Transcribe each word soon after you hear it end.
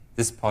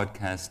This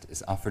podcast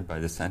is offered by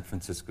the San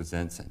Francisco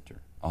Zen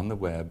Center on the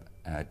web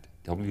at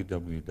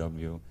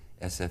www.sfcc.org.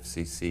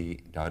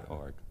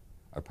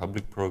 Our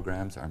public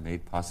programs are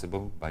made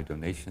possible by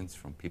donations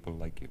from people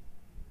like you.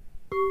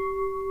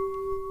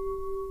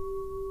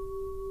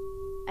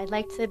 I'd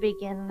like to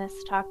begin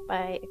this talk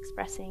by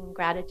expressing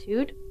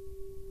gratitude.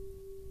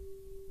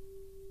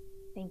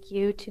 Thank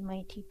you to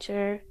my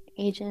teacher,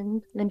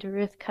 Agent Linda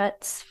Ruth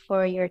Cutts,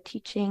 for your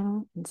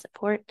teaching and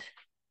support.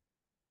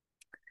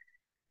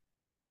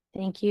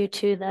 Thank you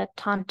to the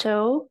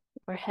Tonto,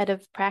 or head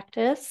of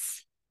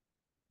practice,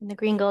 in the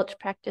Green Gulch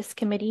Practice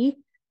Committee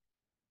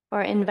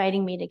for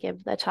inviting me to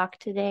give the talk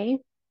today.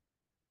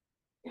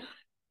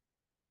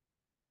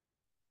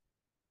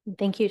 And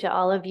thank you to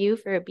all of you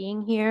for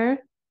being here,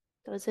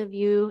 those of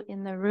you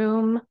in the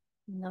room,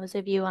 and those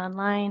of you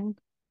online.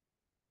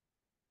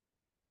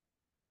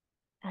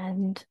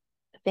 And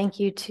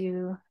thank you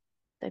to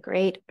the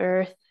great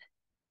earth,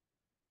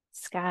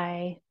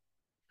 sky,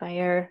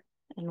 fire,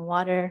 and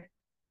water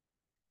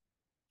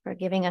for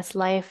giving us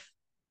life,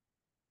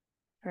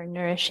 for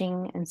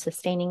nourishing and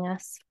sustaining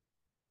us.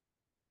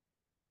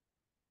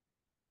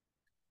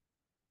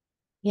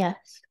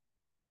 Yes,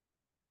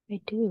 I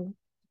do.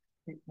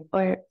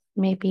 Or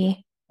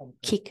maybe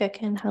Kika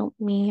can help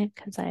me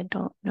because I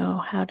don't know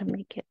how to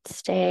make it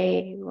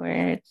stay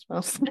where it's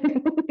supposed to.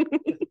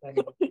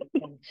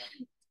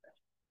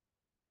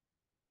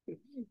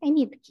 I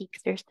need the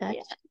Keekster touch.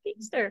 Yeah,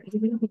 Keekster.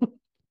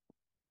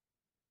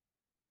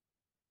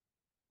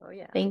 Oh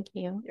yeah. Thank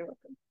you. You're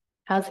welcome.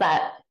 How's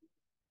that?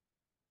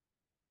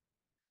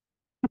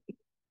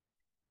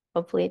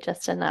 Hopefully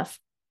just enough.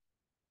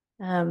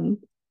 I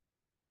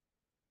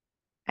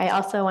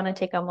also want to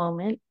take a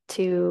moment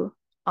to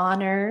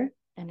honor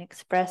and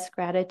express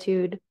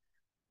gratitude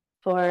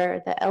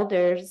for the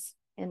elders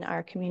in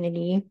our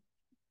community,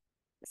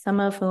 some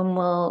of whom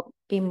will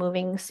be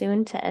moving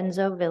soon to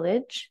Enzo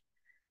Village.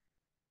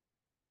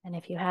 And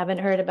if you haven't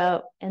heard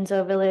about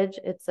Enzo Village,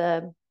 it's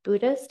a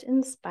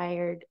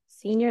Buddhist-inspired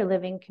senior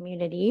living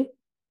community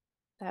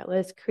that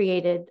was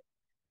created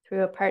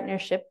through a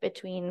partnership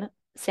between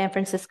San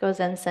Francisco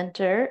Zen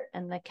Center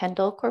and the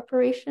Kendall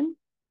Corporation.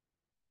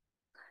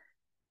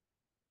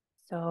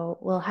 So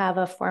we'll have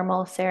a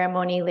formal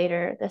ceremony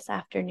later this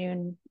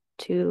afternoon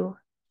to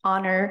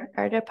honor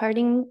our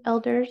departing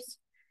elders.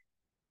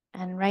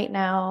 And right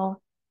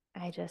now,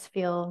 I just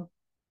feel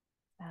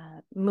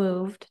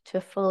moved to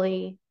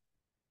fully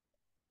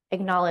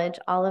acknowledge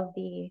all of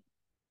the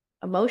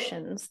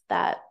emotions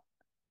that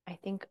I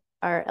think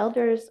our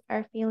elders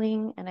are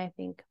feeling, and I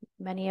think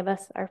many of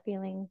us are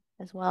feeling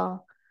as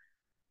well.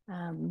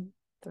 The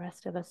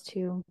rest of us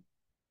too.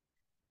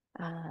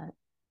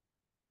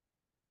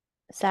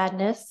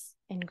 Sadness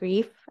and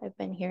grief. I've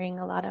been hearing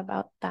a lot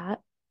about that.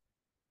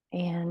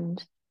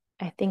 And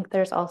I think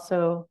there's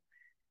also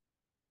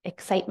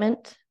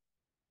excitement,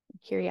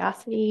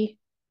 curiosity,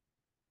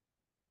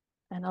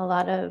 and a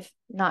lot of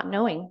not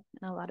knowing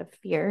and a lot of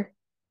fear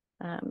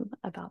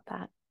about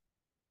that.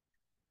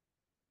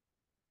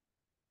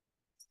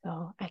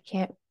 So I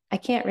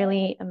can't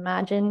really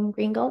imagine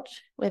Green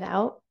Gulch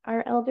without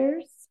our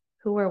elders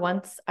who were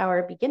once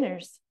our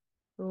beginners,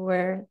 who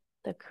were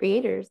the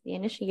creators, the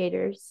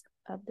initiators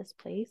of this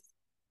place.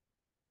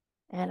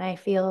 And I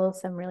feel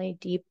some really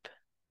deep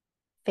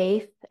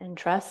faith and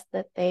trust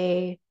that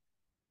they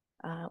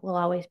will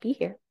always be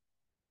here.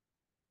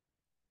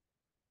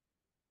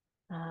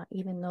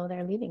 Even though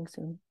they're leaving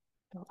soon,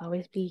 they'll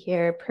always be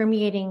here,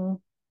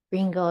 permeating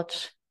Green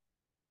Gulch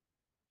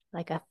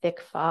like a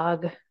thick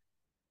fog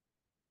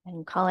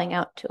and calling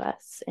out to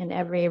us in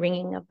every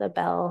ringing of the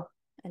bell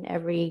and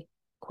every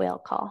quail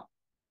call.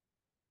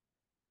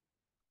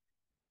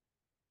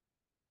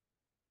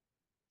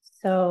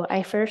 So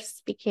I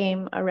first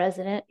became a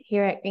resident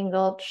here at Green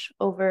Gulch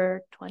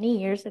over 20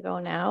 years ago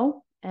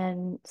now.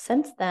 And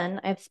since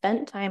then, I've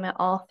spent time at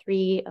all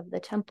three of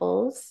the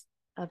temples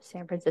of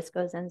San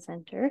Francisco Zen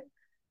Center,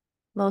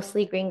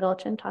 mostly Green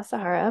Gulch and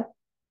Tassajara.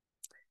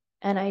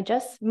 And I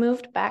just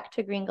moved back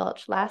to Green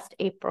Gulch last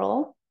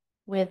April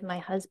with my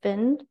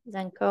husband,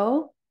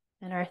 Zenko,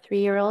 and our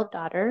 3-year-old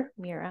daughter,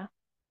 Mira.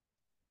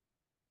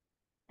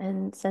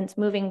 And since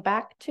moving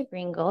back to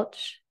Green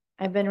Gulch,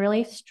 I've been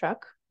really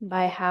struck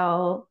by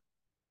how,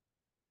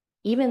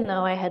 even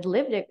though I had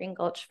lived at Green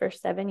Gulch for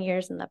 7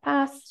 years in the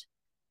past,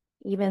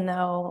 even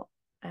though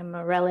I'm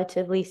a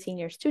relatively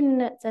senior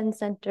student at Zen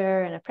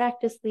Center and a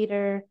practice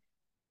leader,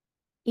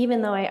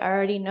 even though I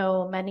already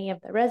know many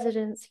of the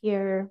residents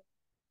here,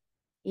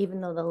 even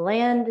though the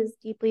land is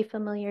deeply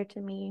familiar to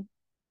me,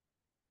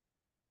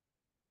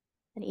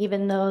 and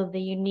even though the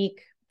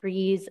unique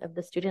breeze of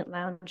the student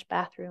lounge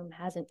bathroom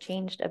hasn't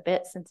changed a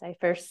bit since I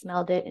first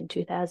smelled it in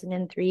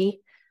 2003,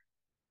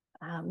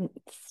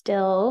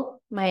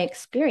 still my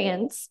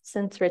experience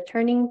since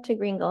returning to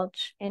Green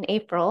Gulch in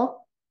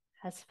April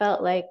has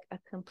felt like a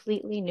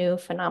completely new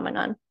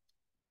phenomenon.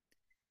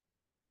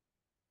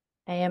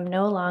 I am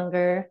no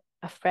longer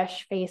a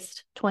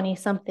fresh-faced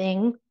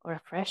 20-something or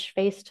a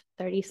fresh-faced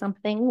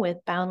 30-something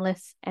with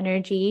boundless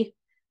energy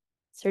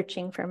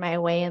searching for my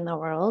way in the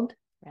world,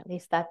 or at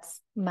least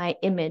that's my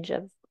image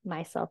of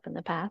myself in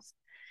the past.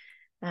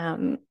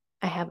 I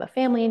have a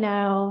family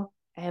now.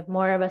 I have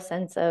more of a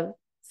sense of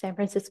San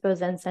Francisco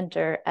Zen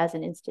Center as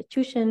an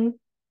institution.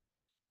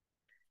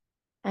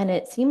 And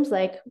it seems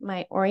like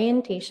my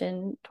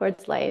orientation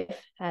towards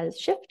life has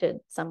shifted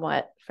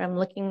somewhat from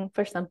looking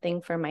for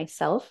something for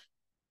myself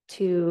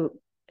to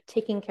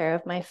taking care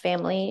of my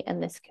family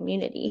and this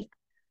community.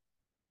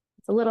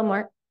 It's a little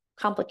more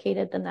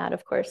complicated than that,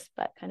 of course,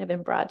 but kind of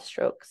in broad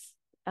strokes,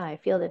 I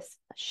feel this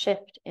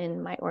shift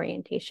in my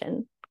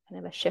orientation,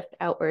 kind of a shift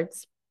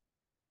outwards.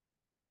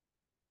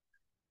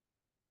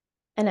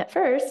 And at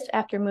first,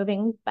 after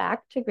moving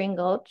back to Green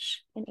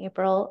Gulch in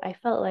April, I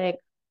felt like,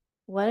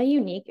 what a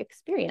unique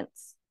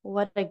experience.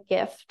 What a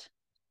gift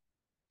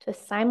to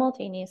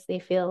simultaneously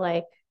feel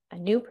like a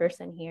new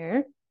person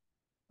here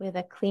with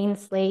a clean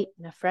slate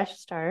and a fresh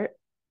start,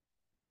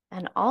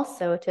 and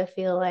also to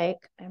feel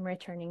like I'm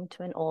returning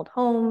to an old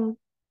home,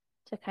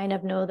 to kind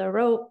of know the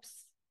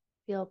ropes,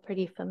 feel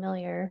pretty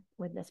familiar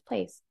with this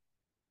place.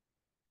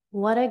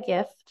 What a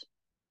gift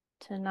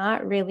to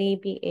not really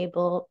be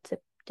able to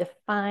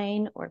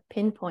define or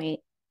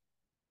pinpoint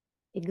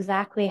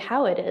exactly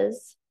how it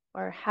is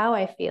or how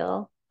I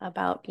feel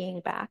about being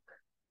back,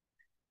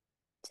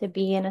 to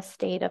be in a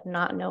state of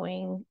not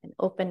knowing and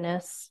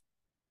openness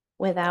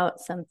without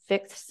some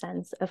fixed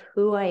sense of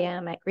who I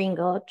am at Green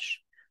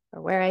Gulch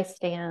or where I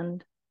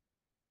stand,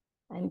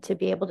 and to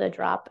be able to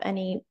drop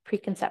any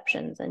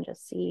preconceptions and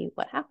just see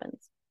what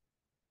happens.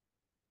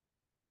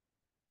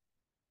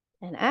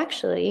 And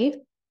actually,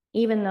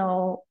 even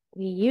though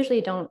we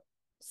usually don't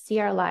see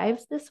our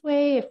lives this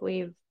way, if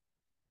we've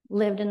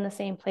lived in the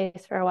same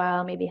place for a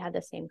while, maybe had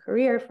the same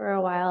career for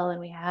a while, and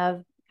we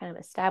have kind of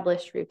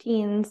established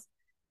routines,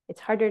 it's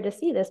harder to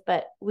see this,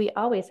 but we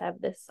always have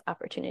this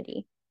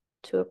opportunity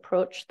to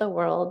approach the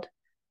world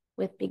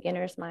with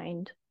beginner's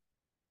mind,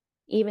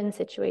 even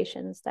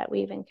situations that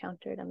we've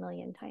encountered a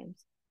million times.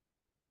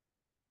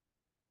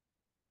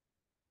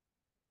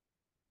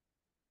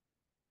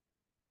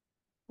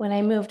 When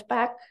I moved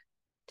back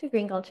to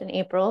Green Gulch in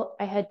April,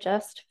 I had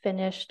just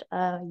finished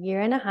a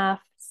 1.5-year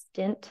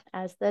stint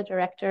as the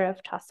director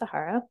of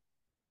Tassajara.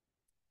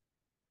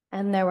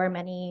 And there were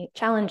many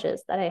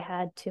challenges that I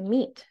had to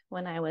meet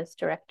when I was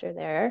director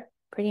there,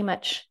 pretty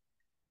much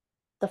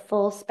the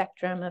full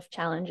spectrum of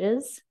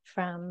challenges,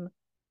 from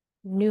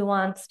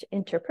nuanced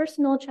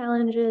interpersonal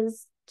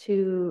challenges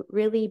to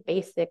really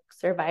basic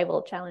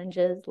survival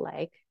challenges,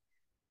 like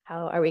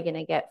how are we going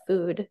to get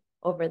food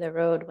over the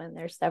road when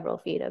there's several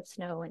feet of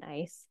snow and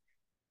ice,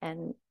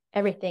 and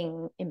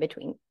everything in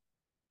between.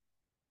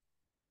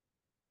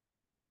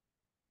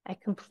 I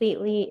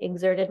completely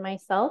exerted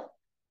myself.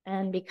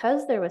 And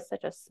because there was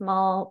such a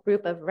small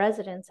group of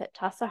residents at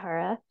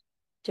Tassajara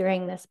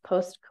during this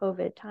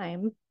post-COVID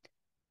time,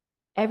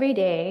 every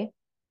day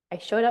I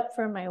showed up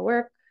for my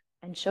work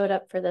and showed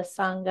up for the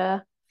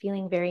Sangha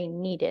feeling very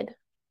needed.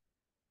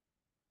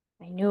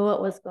 I knew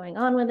what was going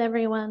on with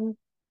everyone.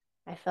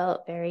 I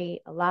felt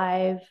very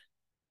alive,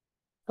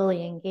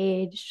 fully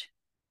engaged,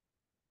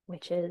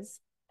 which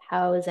is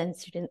how Zen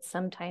students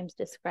sometimes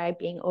describe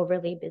being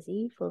overly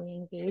busy, fully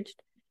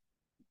engaged.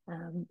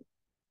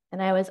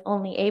 And I was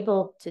only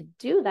able to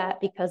do that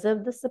because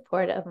of the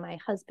support of my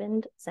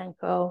husband,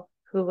 Zenko,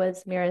 who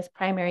was Mira's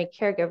primary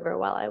caregiver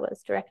while I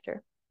was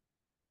director.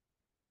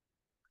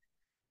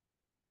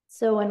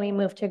 So when we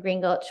moved to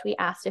Green Gulch, we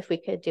asked if we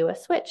could do a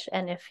switch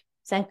and if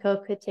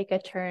Zenko could take a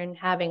turn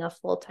having a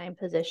full-time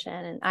position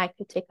and I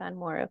could take on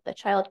more of the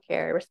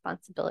childcare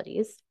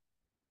responsibilities.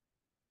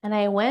 And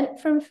I went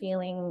from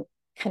feeling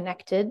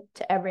connected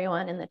to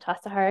everyone in the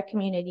Tassajara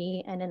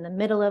community and in the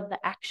middle of the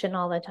action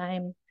all the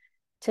time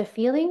to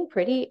feeling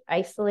pretty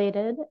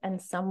isolated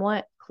and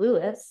somewhat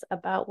clueless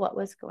about what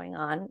was going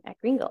on at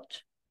Green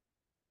Gulch.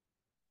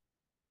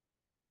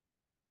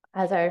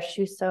 As our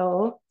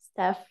Shuso,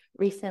 Steph,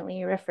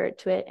 recently referred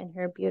to it in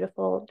her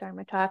beautiful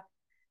Dharma talk,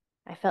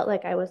 I felt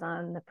like I was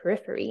on the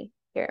periphery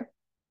here.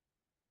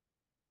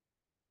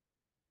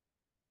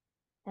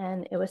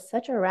 And it was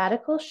such a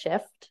radical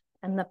shift.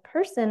 And the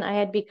person I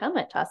had become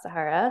at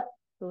Tassajara,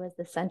 who was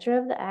the center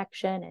of the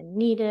action and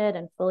needed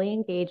and fully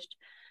engaged,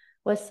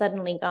 was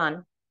suddenly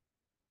gone.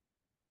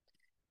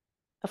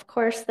 Of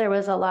course, there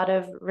was a lot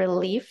of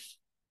relief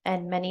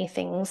and many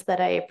things that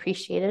I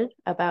appreciated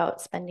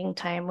about spending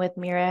time with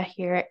Mira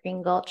here at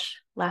Green Gulch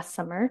last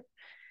summer.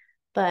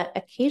 But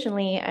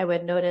occasionally I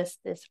would notice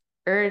this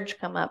urge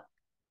come up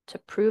to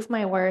prove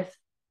my worth,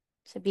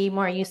 to be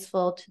more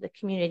useful to the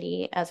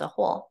community as a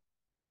whole.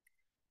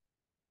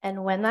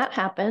 And when that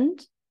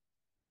happened,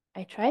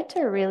 I tried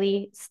to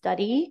really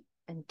study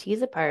and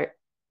tease apart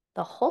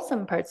the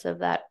wholesome parts of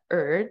that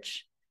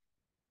urge,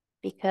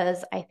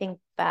 because I think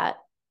that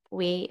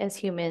we as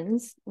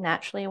humans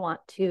naturally want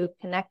to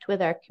connect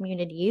with our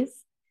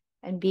communities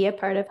and be a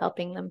part of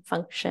helping them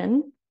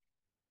function.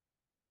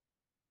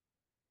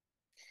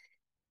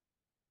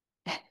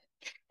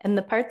 And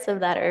the parts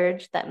of that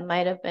urge that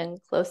might have been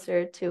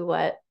closer to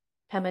what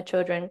Pema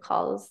Chodron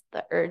calls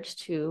the urge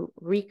to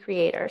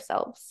recreate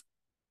ourselves,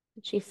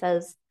 She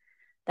says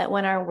that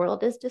when our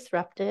world is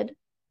disrupted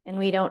and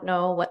we don't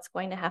know what's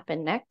going to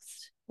happen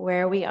next,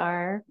 where we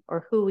are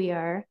or who we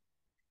are,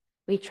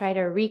 we try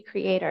to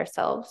recreate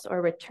ourselves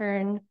or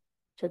return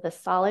to the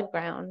solid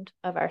ground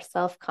of our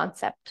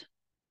self-concept.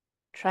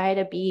 Try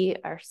to be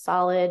our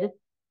solid,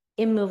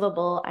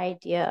 immovable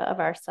idea of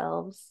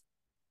ourselves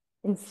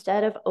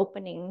instead of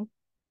opening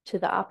to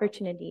the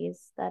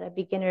opportunities that a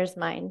beginner's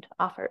mind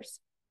offers.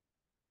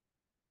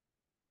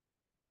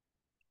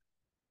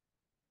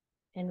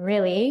 And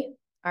really,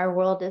 our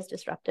world is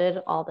disrupted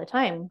all the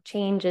time.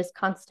 Change is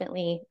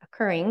constantly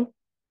occurring.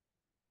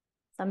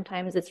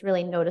 Sometimes it's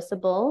really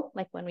noticeable,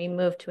 like when we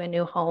move to a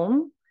new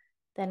home,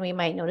 then we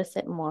might notice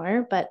it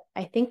more. But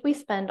I think we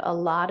spend a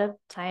lot of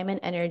time and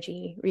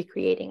energy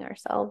recreating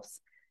ourselves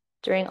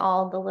during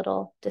all the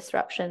little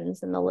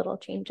disruptions and the little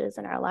changes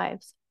in our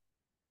lives.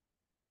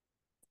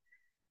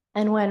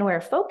 And when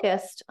we're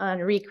focused on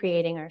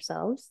recreating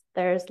ourselves,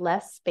 there's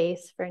less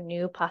space for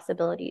new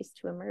possibilities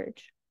to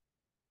emerge.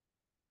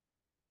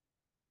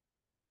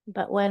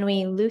 But when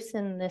we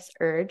loosen this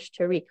urge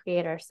to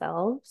recreate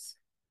ourselves,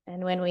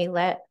 and when we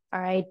let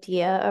our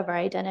idea of our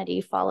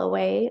identity fall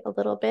away a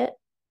little bit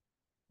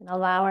and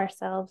allow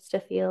ourselves to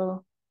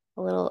feel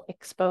a little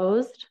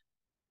exposed,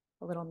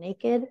 a little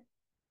naked,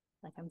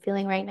 like I'm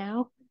feeling right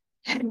now,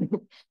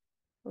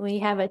 we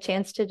have a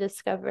chance to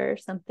discover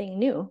something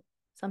new,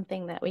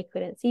 something that we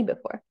couldn't see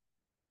before.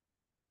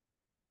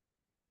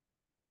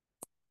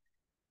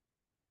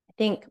 I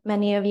think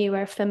many of you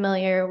are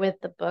familiar with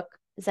the book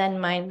Zen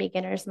Mind,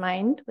 Beginner's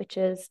Mind, which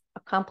is a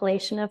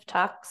compilation of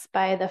talks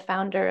by the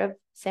founder of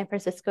San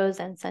Francisco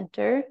Zen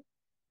Center,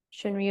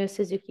 Shunryu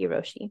Suzuki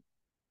Roshi.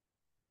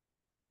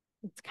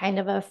 It's kind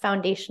of a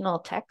foundational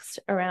text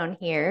around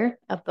here,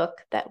 a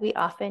book that we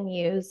often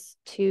use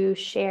to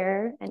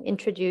share and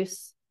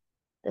introduce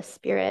the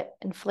spirit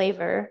and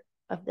flavor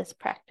of this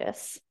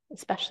practice,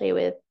 especially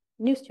with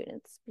new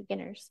students,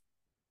 beginners.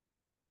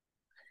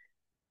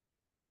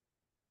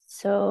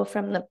 So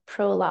from the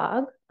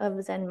prologue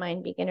of Zen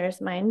Mind,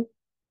 Beginner's Mind,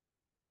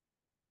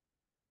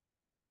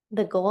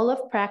 the goal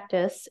of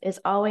practice is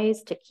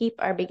always to keep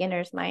our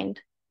beginner's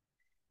mind.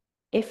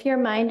 If your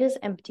mind is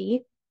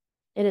empty,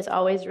 it is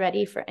always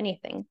ready for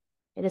anything.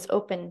 It is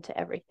open to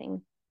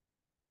everything.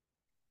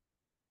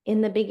 In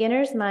the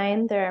beginner's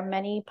mind, there are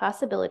many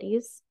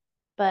possibilities,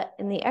 but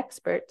in the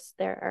expert's,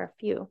 there are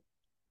few.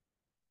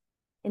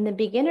 In the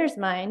beginner's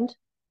mind,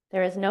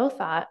 there is no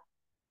thought,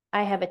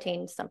 I have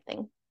attained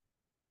something.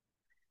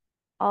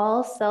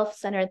 All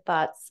self-centered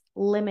thoughts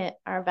limit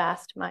our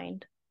vast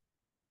mind.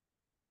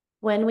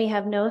 When we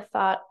have no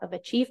thought of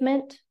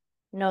achievement,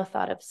 no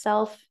thought of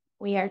self,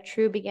 we are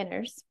true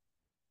beginners.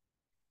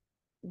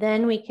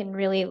 Then we can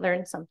really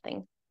learn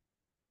something.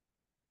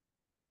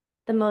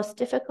 The most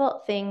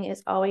difficult thing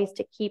is always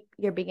to keep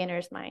your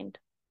beginner's mind.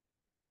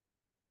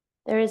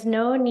 There is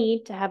no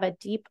need to have a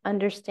deep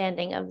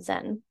understanding of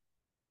Zen.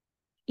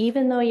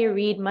 Even though you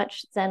read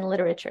much Zen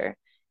literature,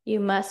 you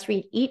must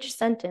read each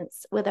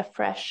sentence with a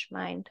fresh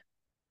mind.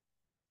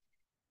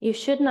 You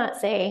should not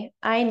say,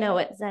 I know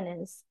what Zen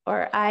is,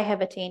 or I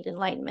have attained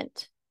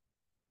enlightenment.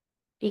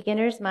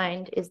 Beginner's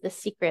mind is the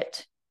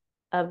secret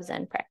of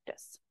Zen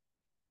practice.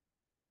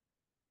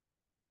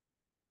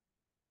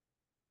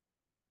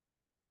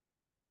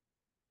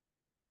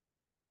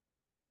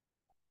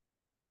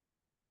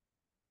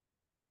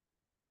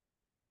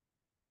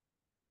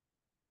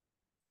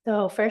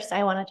 So first,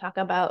 I want to talk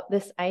about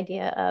this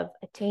idea of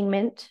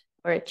attainment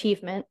or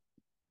achievement.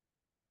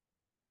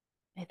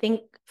 I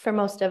think for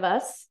most of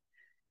us,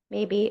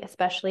 maybe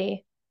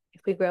especially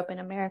if we grew up in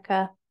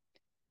America,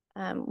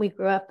 we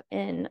grew up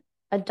in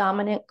a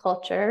dominant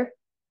culture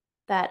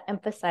that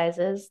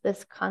emphasizes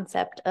this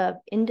concept of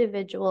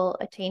individual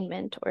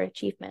attainment or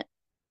achievement.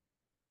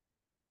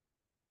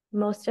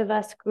 Most of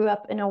us grew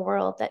up in a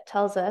world that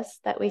tells us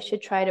that we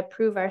should try to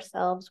prove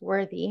ourselves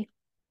worthy,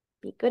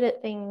 be good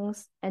at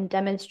things, and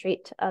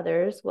demonstrate to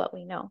others what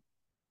we know.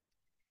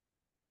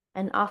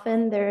 And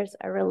often there's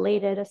a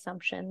related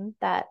assumption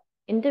that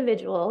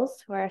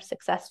individuals who are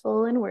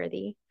successful and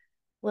worthy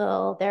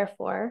will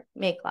therefore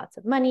make lots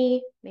of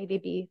money, maybe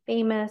be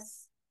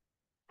famous,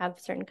 have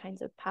certain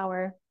kinds of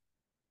power.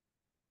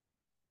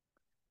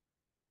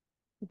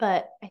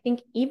 But I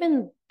think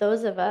even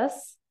those of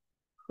us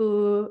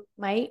who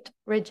might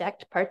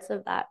reject parts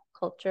of that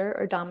culture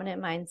or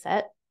dominant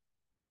mindset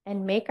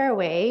and make our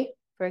way,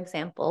 for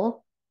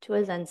example, to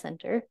a Zen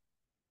center,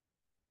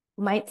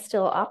 might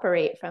still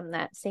operate from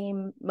that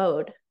same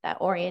mode,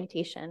 that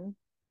orientation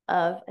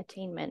of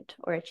attainment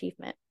or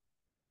achievement.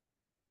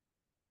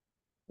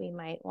 We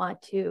might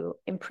want to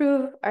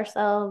improve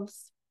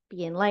ourselves,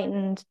 be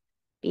enlightened,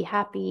 be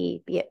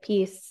happy, be at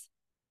peace.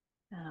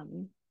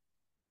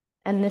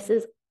 And this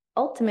is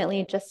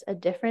ultimately just a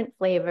different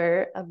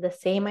flavor of the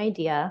same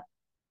idea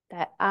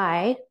that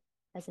I,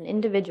 as an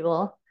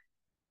individual,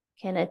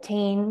 can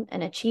attain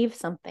and achieve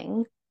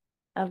something,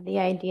 of the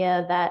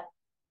idea that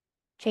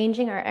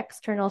changing our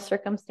external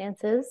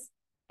circumstances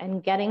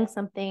and getting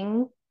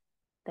something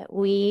that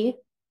we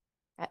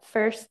at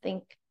first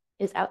think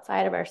is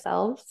outside of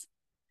ourselves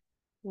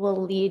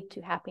will lead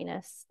to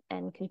happiness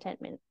and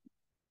contentment.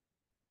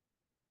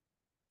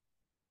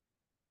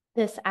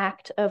 This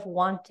act of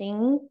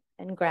wanting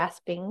and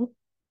grasping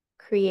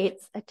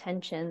creates a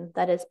tension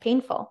that is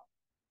painful,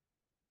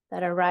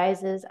 that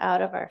arises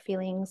out of our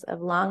feelings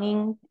of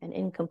longing and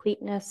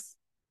incompleteness,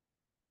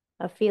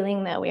 of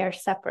feeling that we are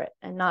separate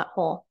and not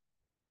whole.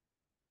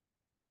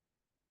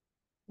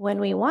 When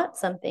we want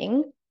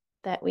something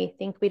that we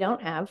think we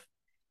don't have,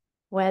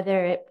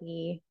 whether it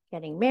be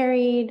getting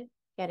married,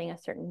 getting a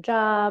certain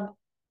job,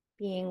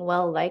 being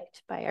well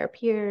liked by our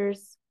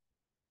peers,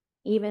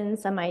 even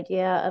some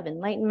idea of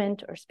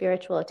enlightenment or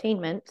spiritual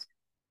attainment,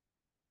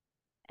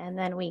 and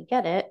then we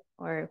get it,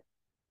 or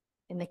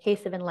in the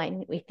case of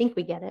enlightenment, we think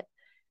we get it,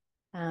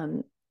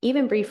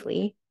 even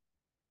briefly,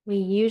 we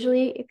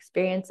usually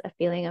experience a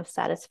feeling of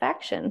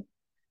satisfaction.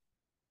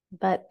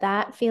 But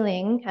that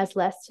feeling has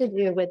less to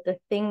do with the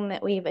thing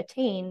that we've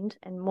attained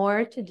and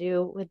more to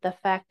do with the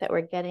fact that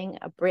we're getting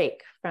a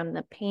break from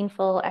the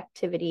painful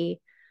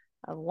activity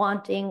of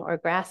wanting or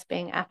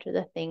grasping after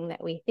the thing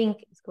that we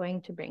think is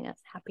going to bring us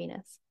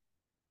happiness.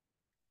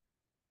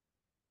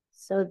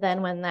 So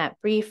then when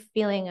that brief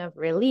feeling of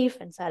relief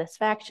and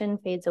satisfaction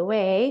fades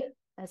away,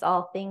 as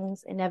all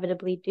things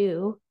inevitably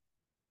do,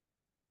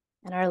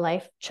 and our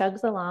life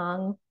chugs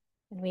along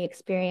and we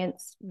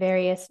experience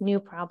various new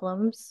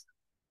problems,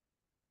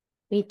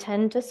 we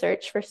tend to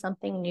search for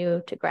something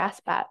new to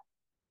grasp at.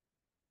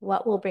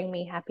 What will bring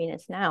me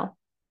happiness now?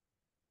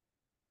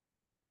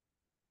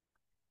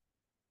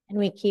 And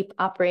we keep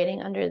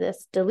operating under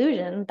this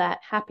delusion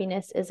that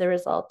happiness is a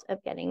result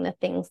of getting the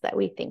things that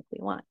we think we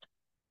want.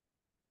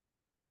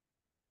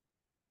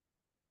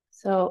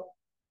 So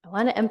I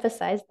want to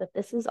emphasize that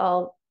this is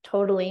all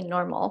totally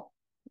normal.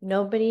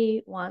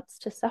 Nobody wants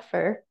to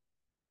suffer.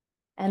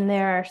 And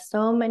there are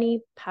so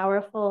many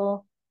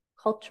powerful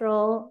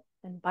cultural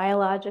and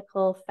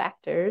biological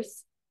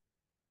factors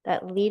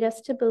that lead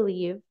us to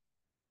believe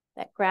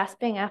that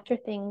grasping after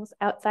things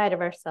outside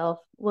of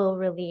ourselves will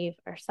relieve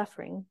our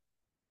suffering.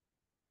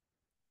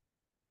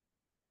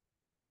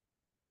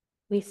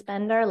 We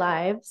spend our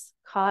lives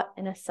caught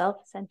in a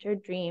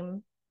self-centered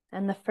dream,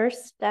 and the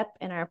first step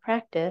in our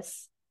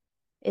practice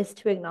is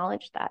to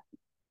acknowledge that.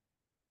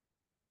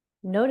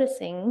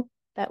 Noticing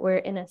that we're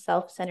in a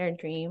self-centered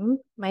dream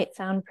might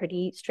sound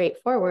pretty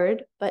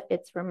straightforward, but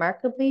it's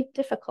remarkably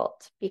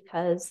difficult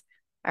because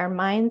our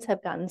minds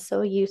have gotten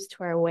so used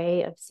to our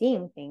way of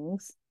seeing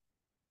things.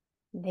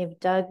 They've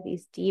dug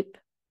these deep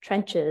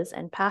trenches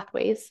and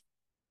pathways,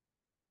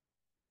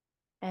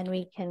 and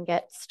we can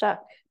get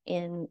stuck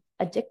in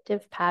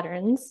addictive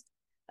patterns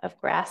of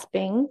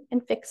grasping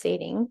and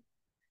fixating,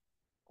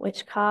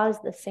 which cause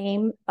the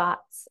same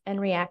thoughts and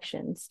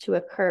reactions to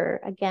occur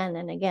again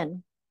and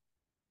again.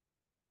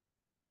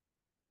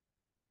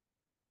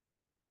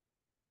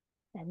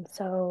 And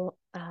so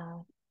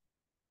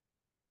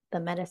the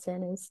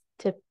medicine is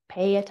to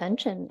pay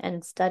attention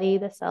and study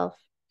the self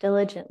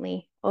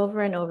diligently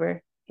over and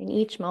over in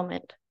each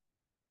moment.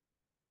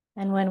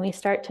 And when we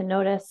start to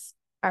notice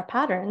our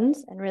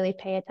patterns and really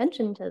pay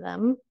attention to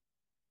them,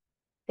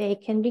 they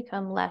can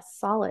become less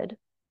solid.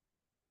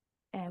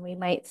 And we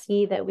might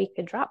see that we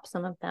could drop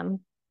some of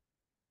them.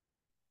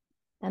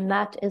 And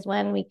that is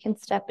when we can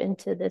step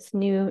into this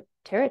new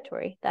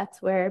territory.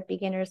 That's where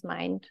beginner's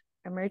mind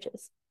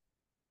emerges.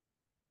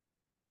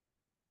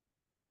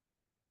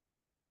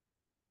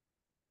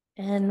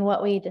 And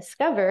what we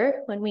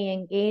discover when we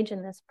engage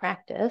in this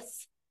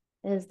practice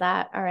is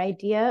that our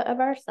idea of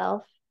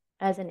ourself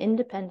as an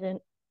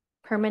independent,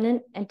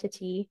 permanent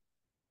entity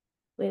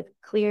with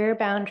clear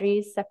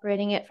boundaries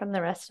separating it from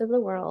the rest of the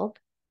world,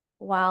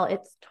 while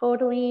it's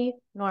totally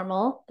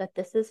normal that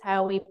this is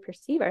how we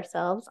perceive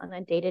ourselves on a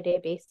day-to-day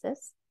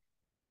basis,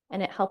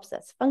 and it helps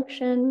us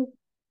function,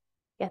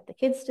 get the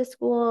kids to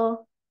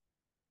school,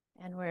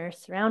 and we're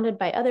surrounded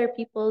by other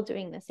people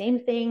doing the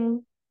same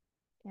thing,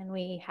 and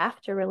we have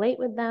to relate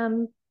with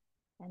them,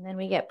 and then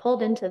we get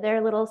pulled into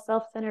their little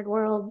self-centered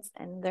worlds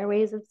and their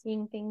ways of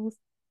seeing things.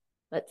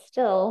 But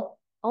still,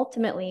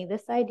 ultimately,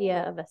 this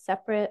idea of a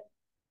separate,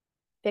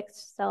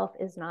 fixed self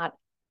is not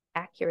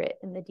accurate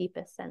in the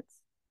deepest sense.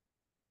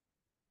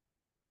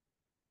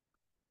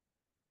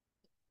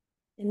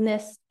 In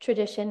this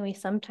tradition, we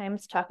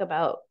sometimes talk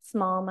about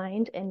small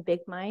mind and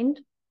big mind,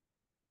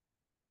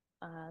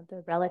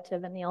 the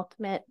relative and the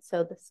ultimate.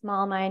 So the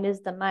small mind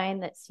is the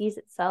mind that sees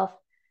itself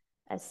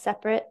as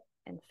separate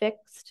and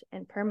fixed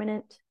and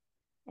permanent.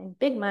 And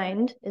big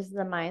mind is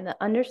the mind that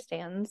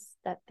understands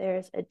that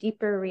there's a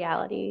deeper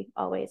reality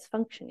always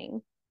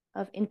functioning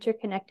of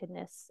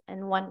interconnectedness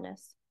and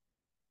oneness.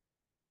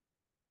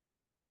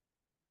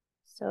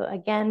 So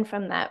again,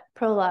 from that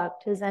prologue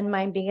to Zen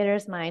Mind,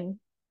 Beginner's Mind,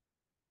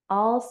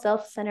 all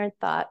self-centered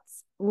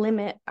thoughts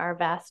limit our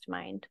vast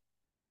mind.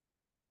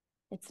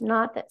 It's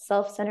not that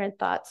self-centered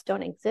thoughts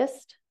don't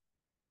exist,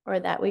 or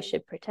that we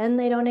should pretend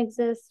they don't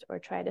exist or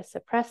try to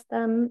suppress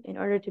them in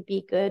order to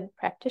be good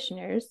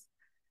practitioners.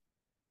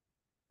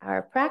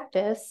 Our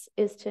practice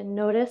is to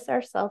notice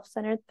our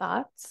self-centered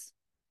thoughts,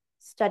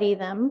 study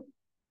them,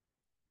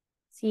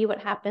 see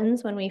what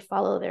happens when we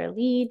follow their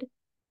lead,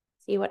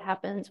 see what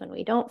happens when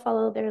we don't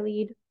follow their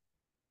lead.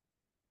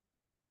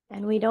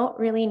 And we don't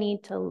really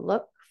need to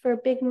look for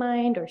big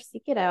mind or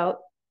seek it out,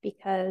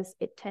 because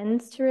it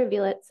tends to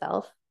reveal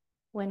itself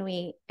when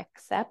we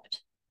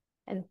accept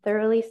and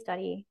thoroughly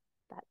study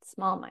that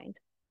small mind.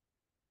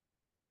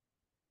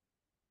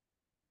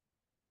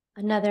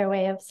 Another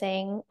way of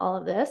saying all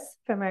of this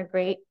from our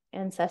great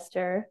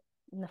ancestor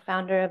and the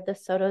founder of the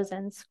Soto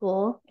Zen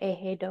school,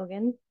 Eihei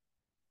Dogen,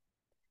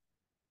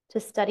 to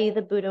study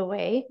the Buddha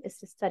way is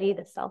to study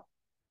the self.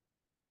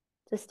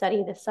 To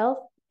study the self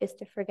is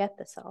to forget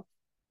the self.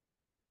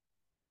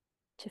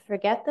 To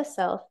forget the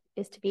self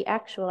is to be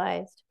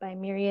actualized by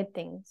myriad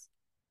things.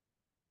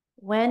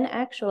 When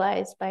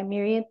actualized by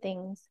myriad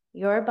things,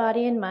 your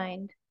body and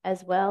mind,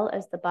 as well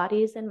as the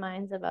bodies and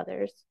minds of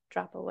others,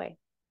 drop away.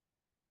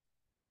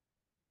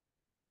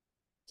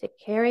 To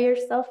carry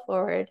yourself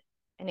forward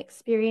and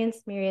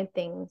experience myriad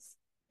things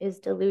is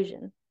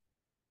delusion.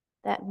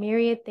 That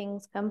myriad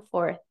things come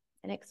forth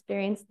and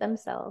experience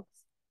themselves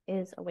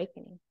is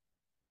awakening.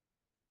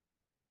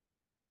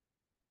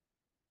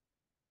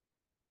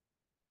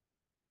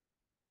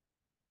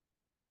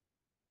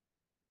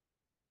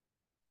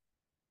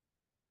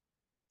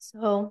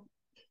 So,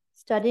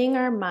 studying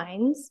our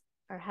minds,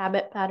 our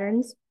habit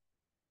patterns,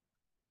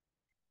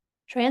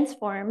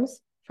 transforms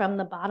from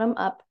the bottom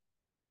up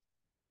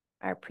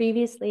our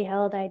previously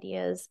held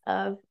ideas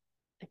of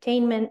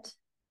attainment,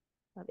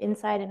 of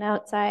inside and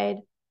outside,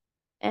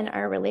 and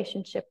our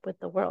relationship with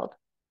the world.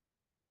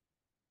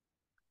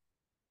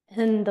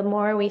 And the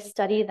more we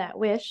study that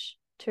wish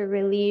to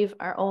relieve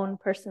our own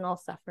personal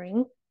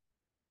suffering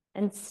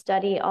and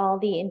study all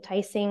the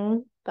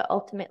enticing but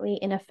ultimately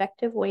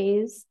ineffective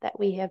ways that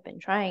we have been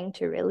trying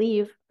to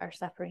relieve our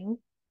suffering,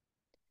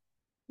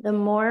 the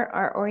more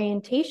our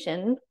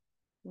orientation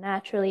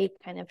naturally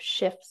kind of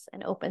shifts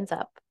and opens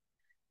up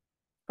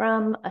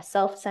from a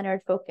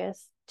self-centered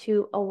focus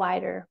to a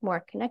wider, more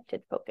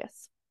connected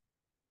focus.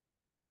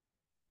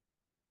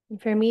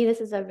 And for me, this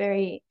is a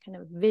very kind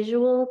of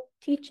visual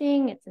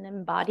teaching. It's an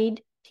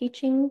embodied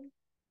teaching,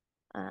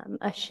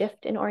 a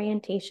shift in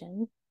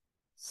orientation.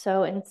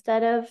 So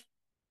instead of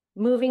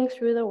moving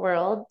through the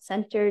world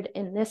centered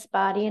in this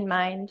body and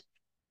mind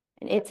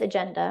and its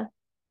agenda,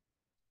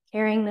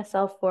 carrying the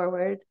self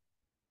forward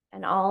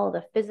and all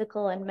the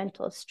physical and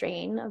mental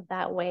strain of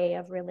that way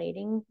of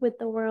relating with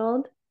the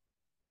world,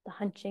 the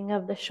hunching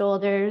of the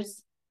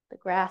shoulders, the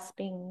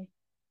grasping,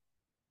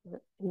 the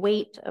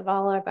weight of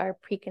all of our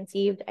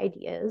preconceived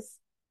ideas,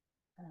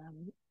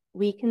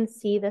 we can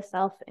see the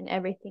self in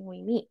everything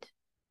we meet.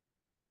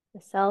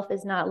 The self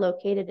is not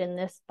located in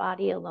this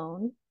body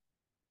alone.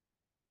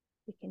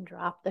 We can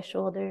drop the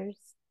shoulders,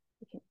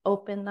 we can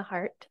open the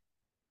heart,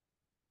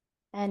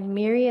 and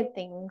myriad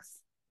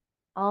things,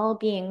 all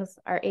beings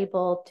are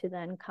able to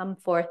then come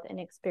forth and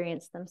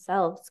experience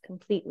themselves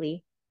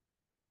completely.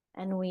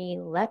 And we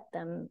let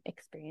them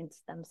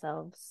experience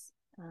themselves,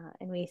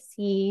 and we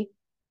see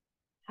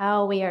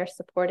how we are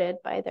supported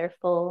by their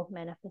full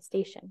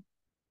manifestation.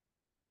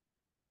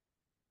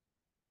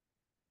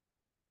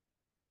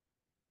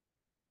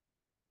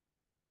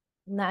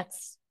 And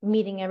that's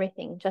meeting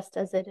everything just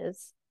as it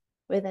is,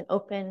 with an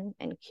open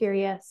and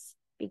curious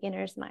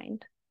beginner's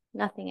mind,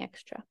 nothing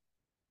extra.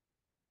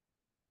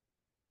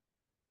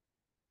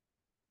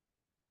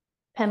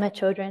 Pema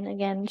Chodron,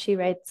 again, she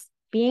writes,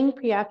 being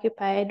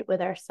preoccupied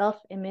with our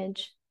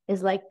self-image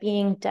is like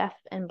being deaf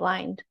and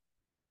blind.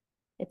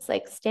 It's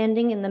like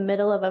standing in the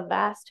middle of a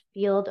vast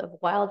field of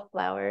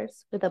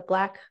wildflowers with a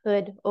black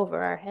hood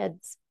over our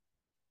heads.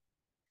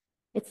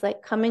 It's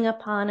like coming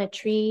upon a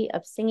tree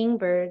of singing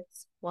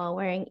birds while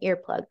wearing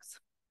earplugs.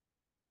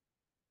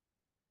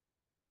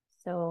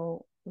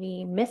 So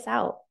we miss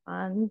out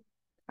on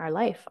our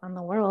life, on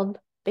the world,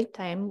 big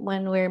time,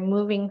 when we're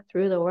moving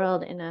through the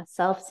world in a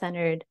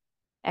self-centered,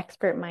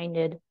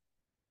 expert-minded,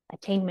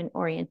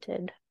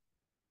 attainment-oriented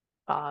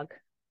fog.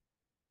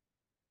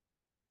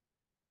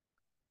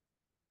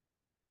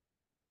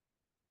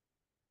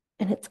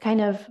 And it's kind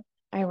of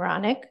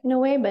ironic in a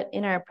way, but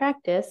in our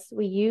practice,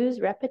 we use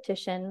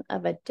repetition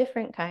of a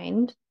different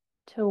kind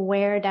to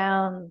wear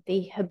down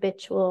the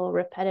habitual,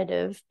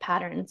 repetitive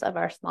patterns of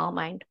our small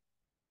mind.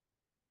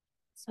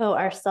 So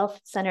our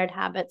self-centered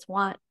habits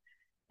want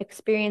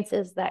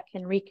experiences that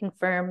can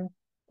reconfirm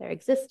their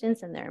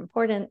existence and their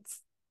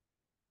importance,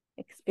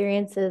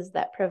 experiences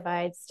that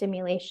provide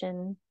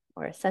stimulation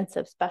or a sense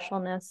of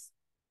specialness.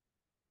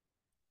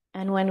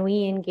 And when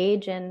we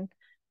engage in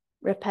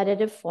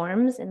repetitive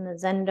forms in the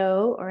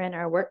Zendo or in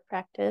our work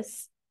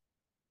practice,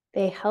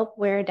 they help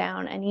wear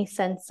down any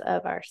sense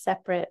of our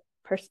separate,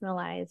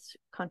 personalized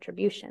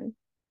contribution.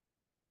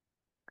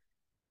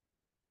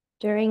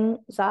 During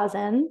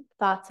Zazen,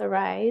 thoughts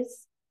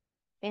arise,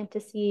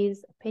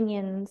 fantasies,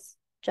 opinions,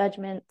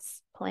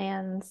 judgments,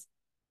 plans,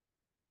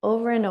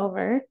 over and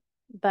over,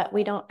 but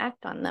we don't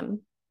act on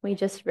them. We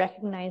just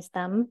recognize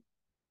them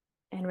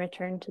and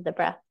return to the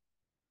breath.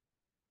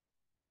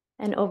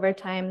 And over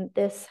time,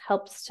 this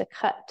helps to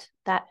cut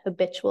that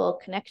habitual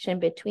connection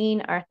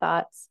between our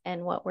thoughts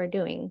and what we're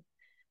doing.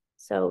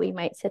 So we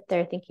might sit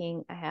there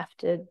thinking, I have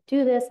to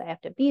do this, I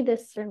have to be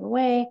this certain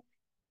way.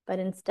 But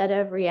instead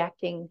of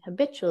reacting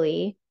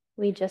habitually,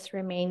 we just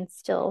remain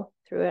still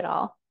through it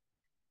all.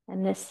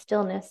 And this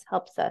stillness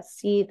helps us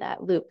see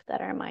that loop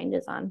that our mind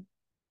is on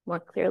more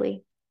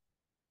clearly.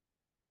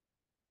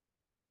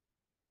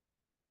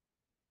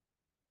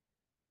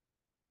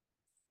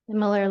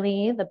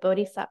 Similarly, the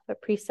Bodhisattva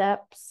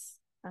precepts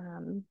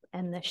and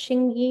the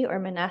Shingi or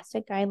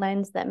monastic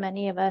guidelines that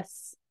many of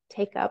us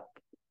take up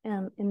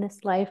in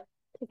this life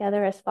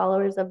together as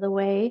followers of the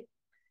way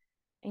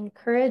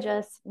encourage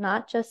us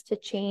not just to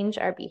change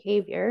our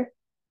behavior,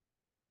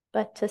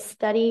 but to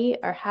study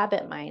our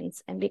habit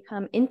minds and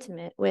become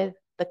intimate with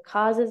the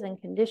causes and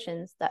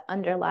conditions that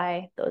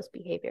underlie those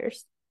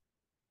behaviors.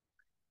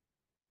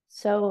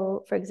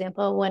 So, for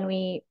example, when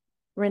we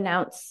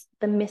renounce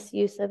the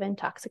misuse of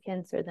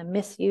intoxicants or the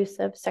misuse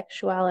of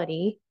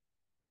sexuality,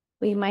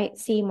 we might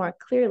see more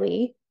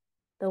clearly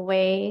the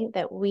way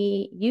that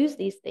we use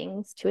these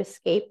things to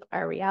escape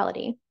our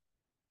reality,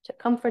 to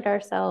comfort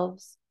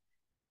ourselves,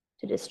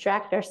 to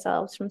distract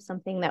ourselves from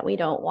something that we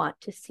don't want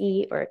to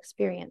see or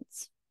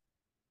experience.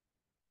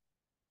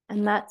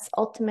 And that's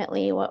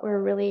ultimately what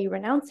we're really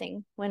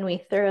renouncing when we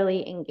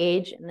thoroughly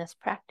engage in this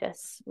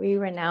practice. We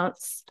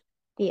renounce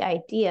the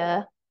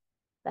idea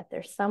that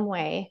there's some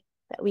way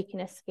that we can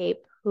escape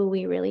who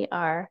we really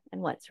are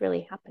and what's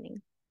really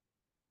happening.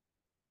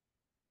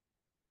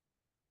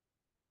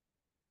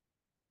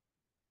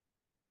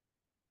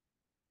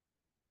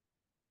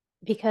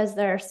 Because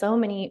there are so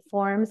many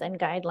forms and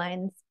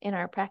guidelines in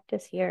our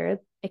practice here,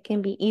 it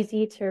can be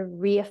easy to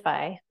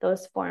reify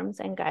those forms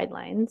and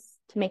guidelines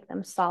to make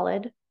them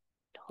solid,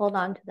 to hold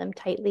on to them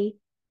tightly.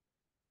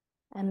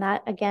 And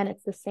that, again,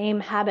 it's the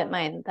same habit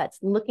mind that's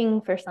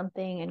looking for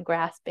something and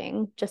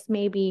grasping, just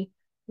maybe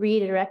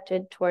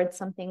redirected towards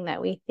something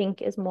that we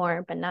think is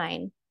more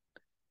benign,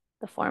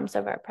 the forms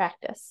of our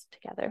practice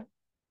together.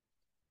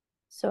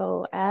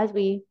 So as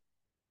we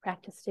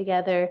practice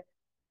together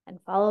and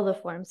follow the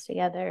forms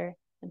together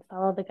and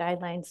follow the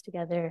guidelines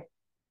together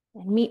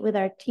and meet with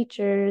our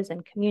teachers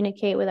and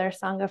communicate with our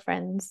Sangha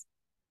friends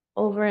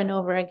over and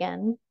over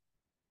again,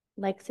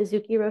 like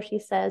Suzuki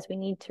Roshi says, we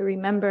need to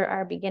remember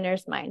our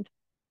beginner's mind.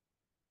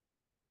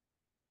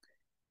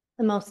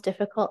 The most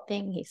difficult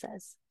thing, he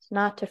says, is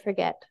not to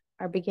forget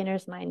our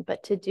beginner's mind,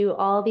 but to do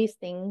all these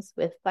things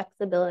with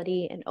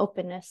flexibility and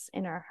openness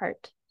in our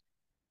heart.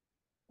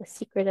 The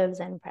secret of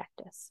Zen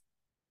practice.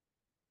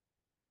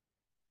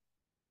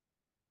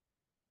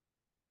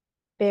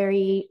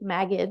 Barry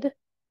Magid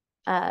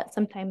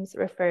sometimes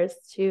refers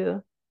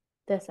to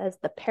this as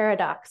the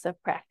paradox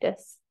of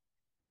practice.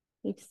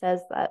 He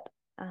says that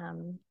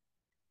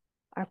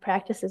our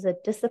practice is a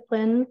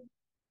discipline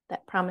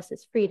that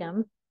promises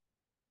freedom,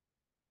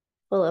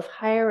 full of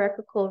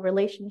hierarchical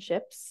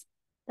relationships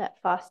that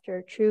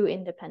foster true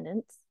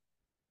independence,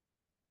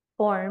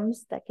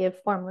 forms that give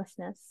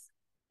formlessness,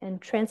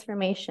 and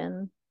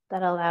transformation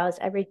that allows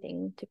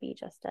everything to be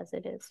just as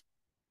it is.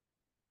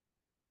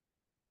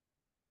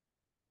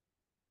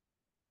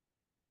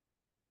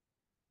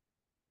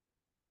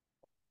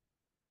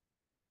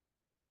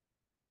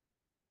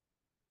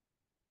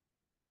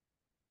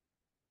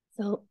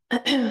 So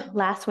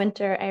last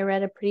winter, I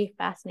read a pretty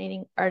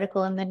fascinating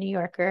article in the New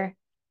Yorker.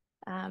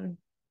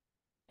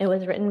 It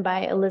was written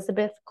by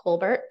Elizabeth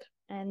Colbert,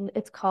 and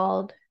it's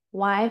called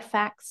Why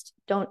Facts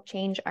Don't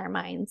Change Our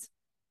Minds.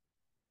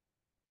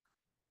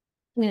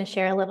 I'm going to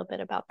share a little bit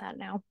about that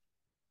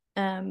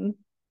now.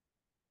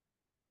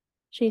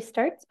 She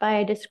starts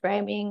by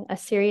describing a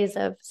series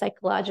of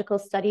psychological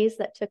studies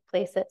that took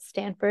place at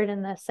Stanford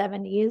in the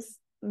 70s.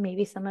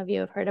 Maybe some of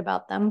you have heard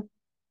about them.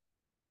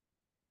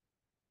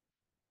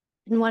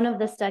 And one of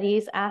the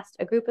studies asked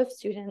a group of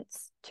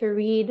students to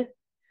read,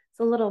 it's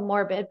a little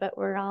morbid, but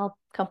we're all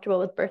comfortable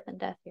with birth and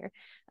death here,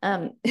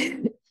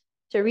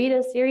 to read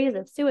a series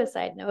of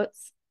suicide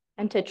notes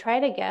and to try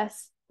to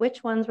guess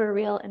which ones were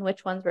real and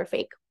which ones were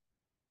fake.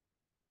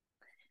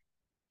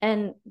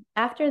 And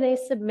after they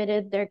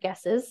submitted their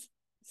guesses,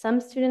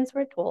 some students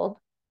were told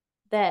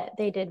that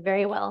they did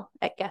very well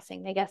at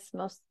guessing. They guessed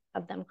most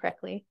of them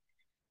correctly.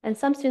 And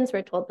some students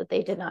were told that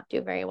they did not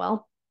do very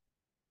well.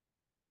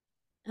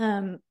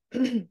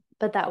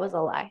 But that was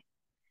a lie.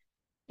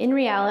 In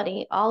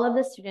reality, all of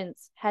the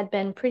students had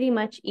been pretty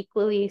much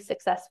equally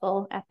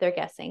successful at their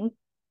guessing.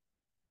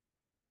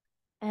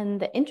 And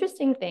the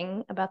interesting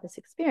thing about this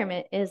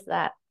experiment is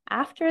that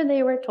after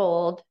they were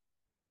told,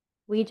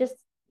 we just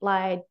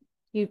lied,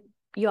 you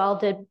all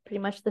did pretty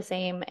much the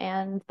same,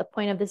 and the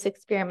point of this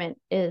experiment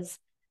is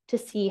to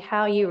see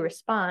how you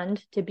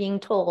respond to being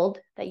told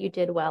that you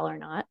did well or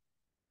not.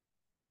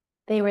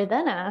 They were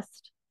then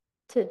asked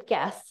to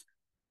guess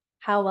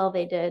how well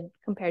they did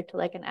compared to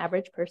like an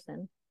average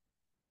person.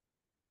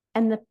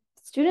 And the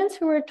students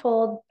who were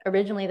told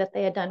originally that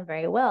they had done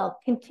very well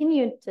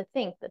continued to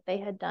think that they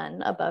had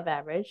done above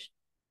average.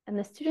 And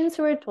the students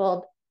who were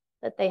told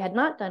that they had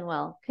not done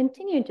well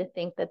continued to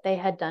think that they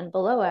had done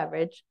below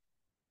average.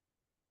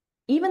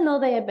 even though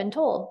they had been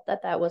told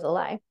that that was a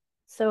lie.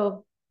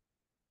 So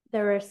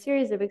there were a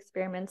series of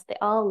experiments. They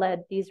all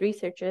led these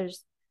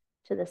researchers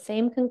to the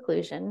same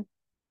conclusion,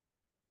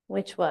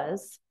 which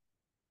was,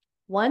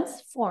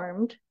 once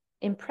formed,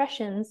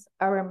 impressions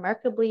are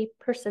remarkably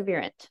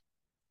perseverant.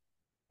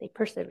 They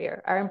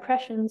persevere. Our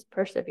impressions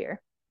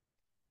persevere.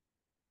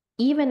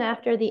 Even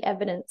after the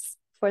evidence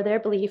for their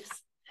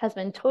beliefs has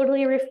been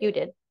totally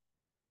refuted,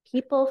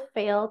 people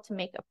fail to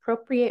make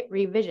appropriate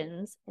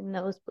revisions in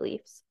those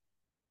beliefs.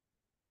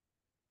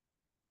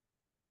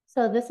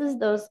 So this is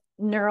those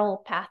neural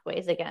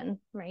pathways again,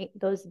 right?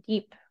 Those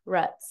deep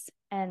ruts.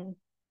 And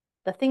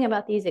the thing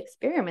about these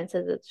experiments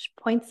is it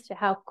points to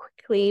how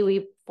quickly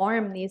we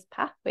form these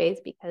pathways,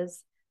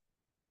 because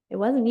it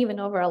wasn't even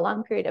over a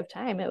long period of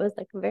time. It was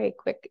like a very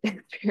quick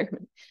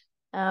experiment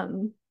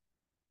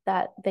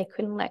that they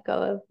couldn't let go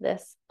of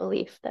this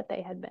belief that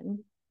they had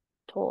been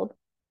told.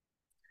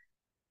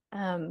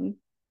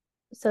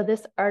 So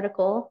this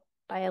article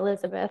by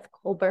Elizabeth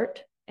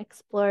Colbert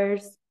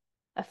explores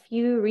a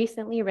few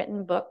recently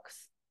written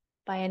books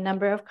by a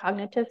number of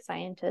cognitive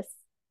scientists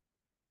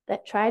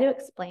that try to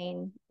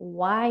explain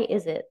why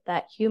is it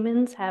that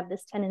humans have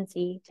this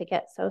tendency to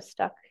get so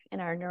stuck in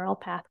our neural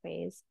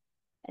pathways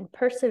and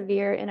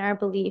persevere in our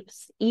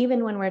beliefs,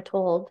 even when we're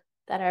told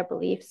that our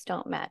beliefs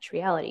don't match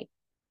reality.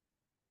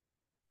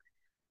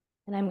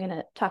 And I'm going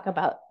to talk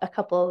about a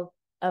couple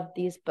of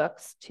these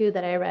books. Two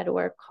that I read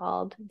were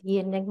called The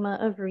Enigma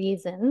of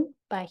Reason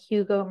by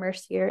Hugo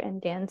Mercier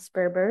and Dan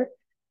Sperber,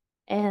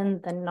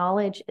 and The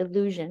Knowledge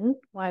Illusion,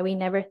 Why We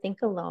Never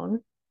Think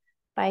Alone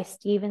by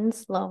Stephen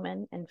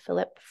Sloman and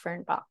Philip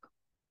Fernbach.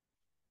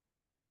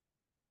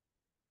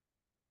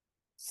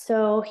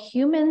 So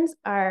humans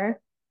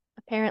are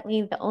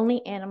apparently the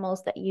only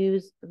animals that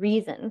use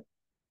reason.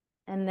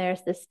 And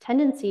there's this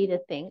tendency to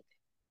think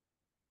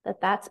that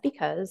that's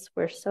because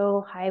we're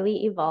so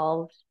highly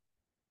evolved,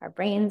 our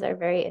brains are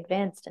very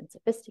advanced and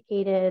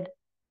sophisticated,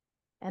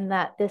 and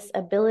that this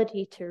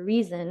ability to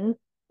reason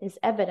is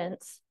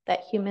evidence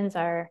that humans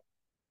are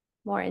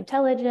more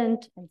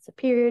intelligent and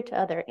superior to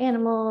other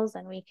animals,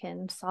 and we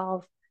can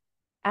solve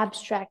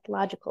abstract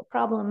logical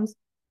problems.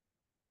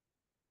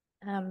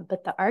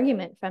 But the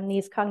argument from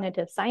these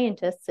cognitive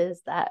scientists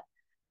is that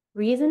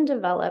reason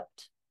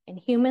developed in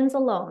humans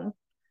alone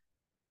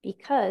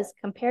because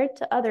compared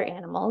to other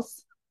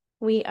animals,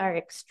 we are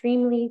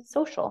extremely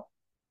social.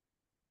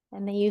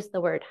 And they use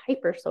the word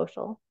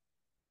hypersocial.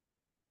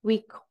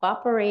 We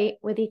cooperate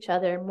with each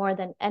other more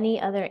than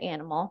any other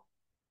animal.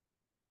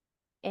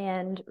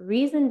 And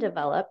reason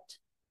developed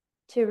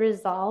to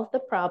resolve the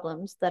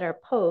problems that are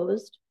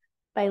posed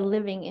by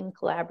living in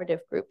collaborative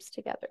groups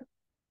together.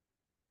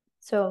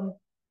 So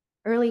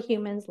early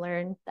humans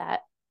learned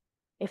that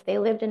if they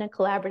lived in a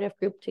collaborative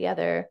group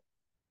together,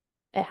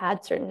 it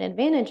had certain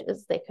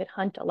advantages. They could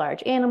hunt a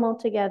large animal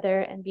together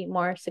and be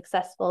more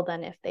successful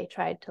than if they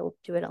tried to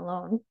do it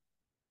alone.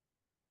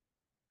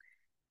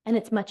 And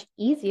it's much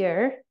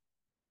easier,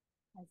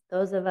 as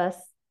those of us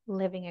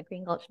living at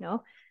Green Gulch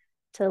know,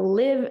 to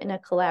live in a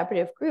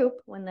collaborative group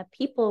when the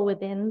people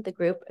within the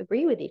group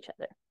agree with each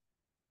other.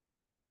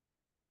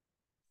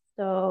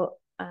 So,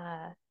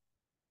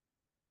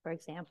 for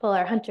example,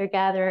 our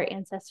hunter-gatherer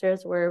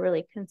ancestors were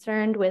really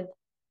concerned with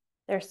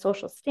their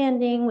social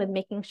standing, with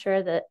making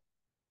sure that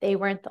they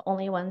weren't the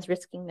only ones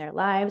risking their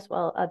lives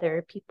while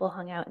other people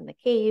hung out in the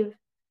cave.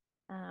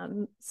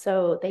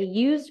 So they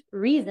used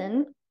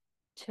reason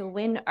to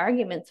win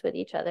arguments with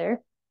each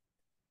other.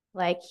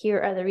 Like, here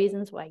are the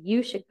reasons why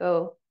you should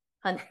go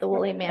hunt the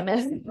woolly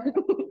mammoth.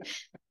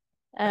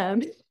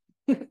 And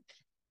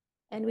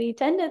we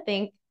tend to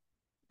think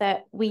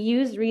that we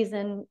use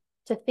reason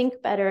to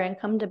think better and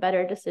come to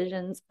better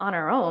decisions on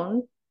our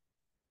own,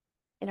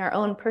 in our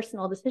own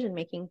personal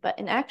decision-making. But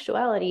in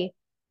actuality,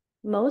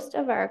 most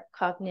of our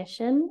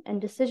cognition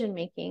and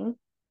decision-making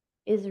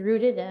is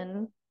rooted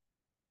in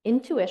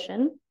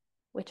intuition,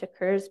 which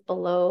occurs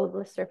below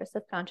the surface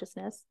of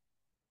consciousness,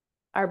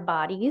 our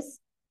bodies,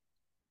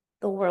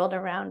 the world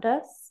around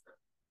us,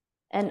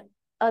 and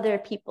other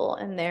people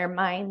and their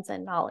minds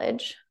and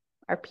knowledge,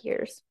 our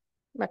peers,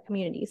 our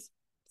communities.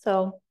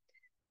 So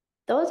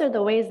those are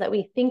the ways that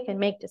we think and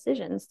make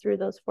decisions, through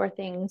those four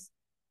things.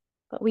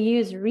 But we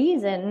use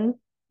reason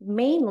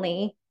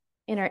mainly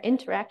in our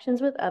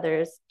interactions with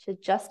others to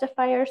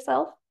justify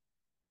ourselves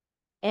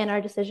and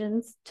our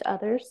decisions to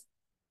others,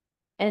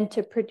 and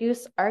to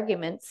produce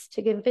arguments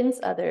to convince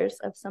others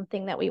of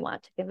something that we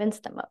want to convince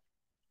them of.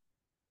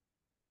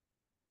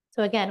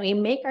 So again, we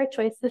make our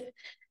choices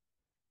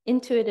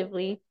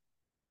intuitively,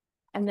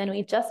 and then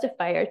we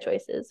justify our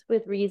choices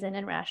with reason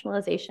and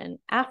rationalization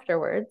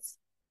afterwards,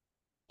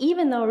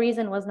 even though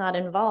reason was not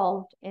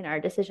involved in our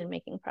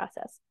decision-making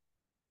process.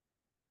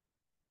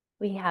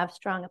 We have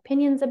strong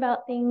opinions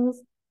about things,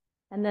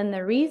 and then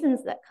the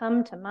reasons that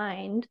come to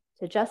mind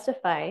to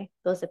justify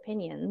those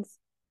opinions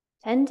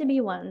tend to be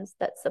ones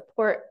that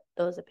support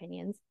those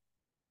opinions,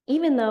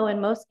 even though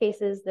in most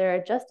cases there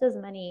are just as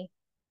many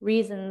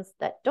reasons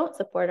that don't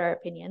support our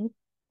opinion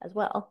as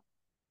well.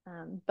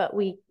 But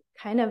we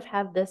kind of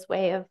have this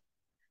way of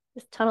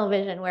this tunnel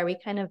vision where we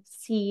kind of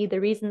see the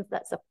reasons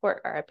that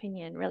support our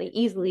opinion really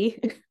easily.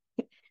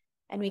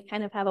 And we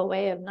kind of have a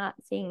way of not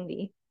seeing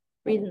the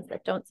reasons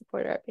that don't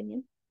support our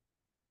opinion.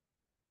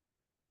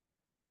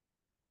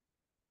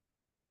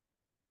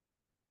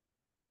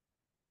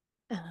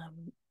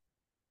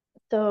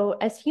 So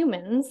as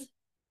humans,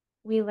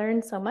 we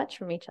learn so much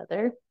from each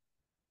other,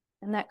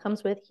 and that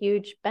comes with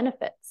huge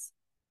benefits.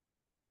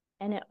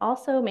 And it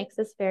also makes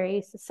us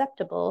very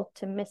susceptible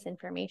to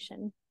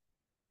misinformation.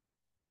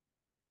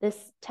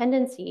 This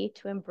tendency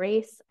to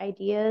embrace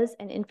ideas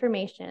and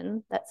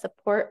information that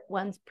support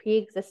one's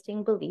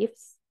pre-existing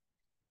beliefs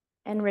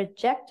and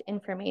reject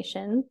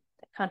information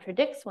that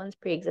contradicts one's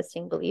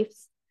pre-existing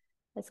beliefs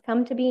has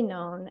come to be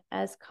known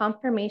as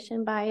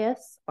confirmation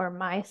bias or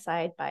my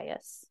side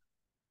bias.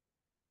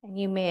 And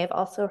you may have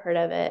also heard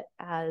of it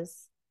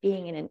as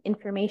being in an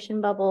information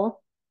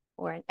bubble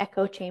or an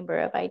echo chamber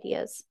of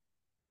ideas.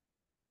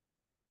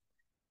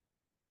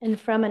 And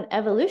from an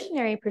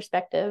evolutionary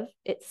perspective,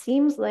 it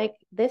seems like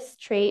this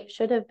trait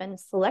should have been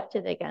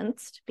selected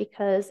against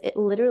because it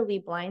literally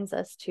blinds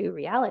us to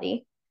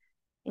reality,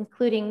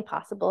 including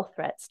possible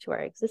threats to our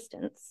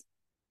existence.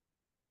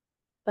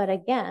 But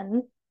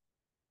again,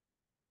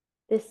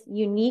 this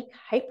unique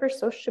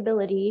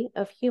hypersociability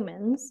of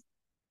humans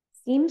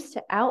seems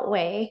to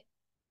outweigh,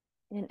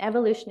 in an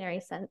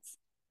evolutionary sense,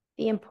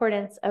 the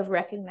importance of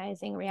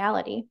recognizing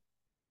reality.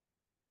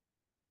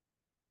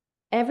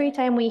 Every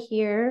time we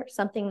hear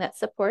something that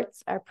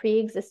supports our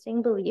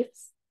pre-existing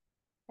beliefs,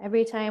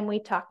 every time we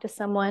talk to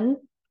someone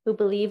who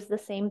believes the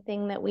same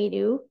thing that we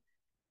do,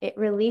 it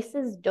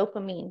releases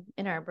dopamine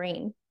in our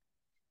brain.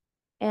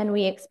 And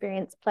we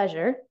experience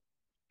pleasure,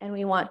 and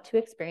we want to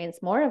experience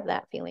more of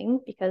that feeling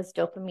because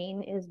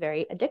dopamine is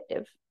very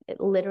addictive. It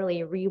literally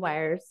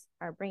rewires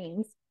our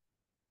brains.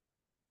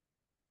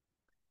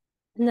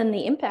 And then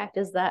the impact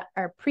is that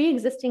our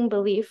pre-existing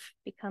belief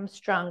becomes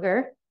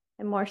stronger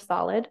and more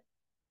solid,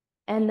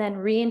 and then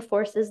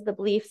reinforces the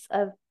beliefs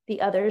of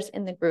the others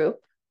in the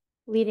group,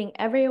 leading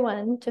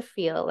everyone to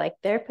feel like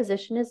their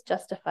position is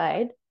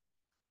justified,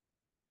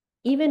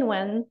 even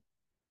when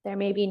there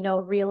may be no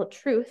real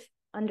truth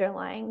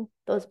underlying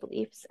those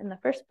beliefs in the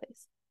first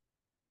place.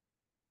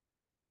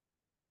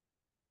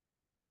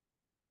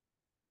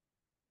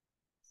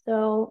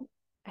 So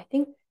I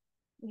think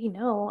we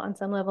know on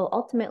some level,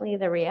 ultimately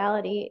the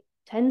reality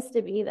tends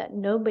to be that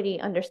nobody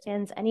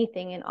understands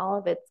anything in all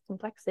of its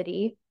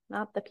complexity,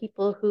 not the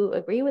people who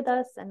agree with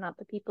us and not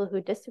the people who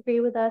disagree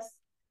with us.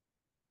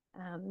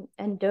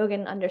 And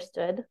Dogen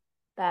understood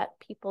that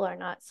people are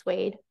not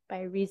swayed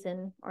by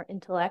reason or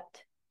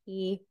intellect.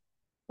 He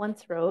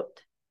once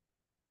wrote,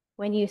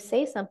 "When you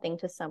say something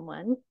to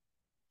someone,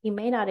 he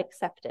may not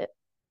accept it,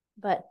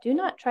 but do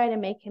not try to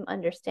make him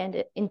understand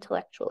it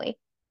intellectually.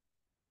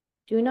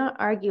 Do not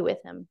argue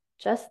with him.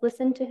 Just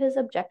listen to his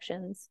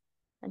objections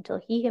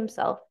until he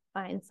himself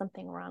finds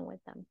something wrong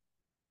with them."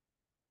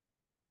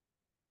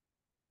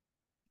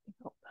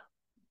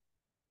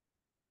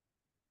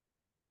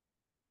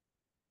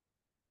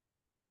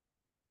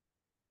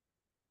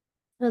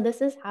 So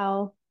this is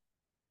how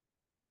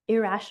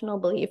irrational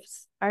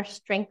beliefs are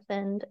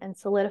strengthened and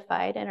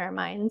solidified in our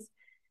minds.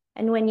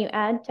 And when you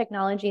add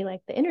technology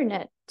like the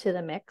internet to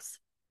the mix,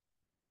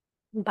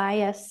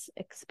 bias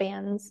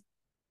expands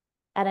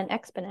at an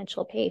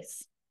exponential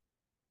pace.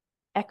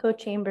 Echo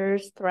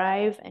chambers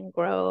thrive and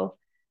grow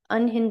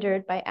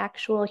unhindered by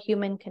actual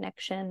human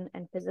connection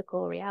and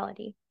physical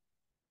reality.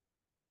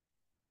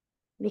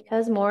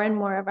 Because more and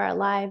more of our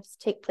lives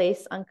take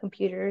place on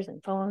computers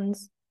and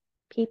phones,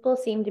 people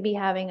seem to be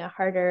having a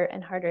harder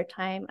and harder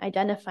time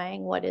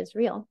identifying what is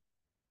real.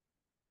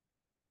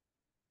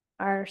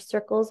 Our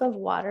circles of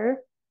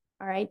water,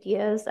 our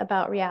ideas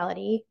about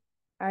reality,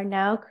 are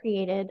now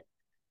created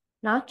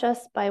not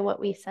just by what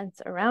we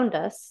sense around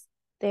us,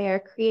 they are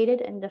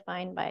created and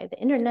defined by the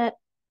internet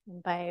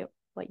and by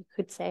what you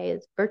could say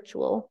is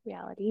virtual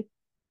reality.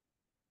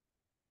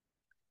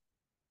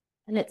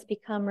 And it's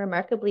become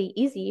remarkably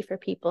easy for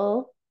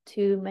people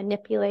to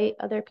manipulate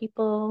other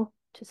people,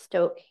 to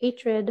stoke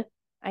hatred,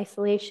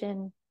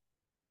 isolation,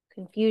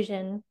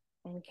 confusion,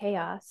 and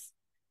chaos,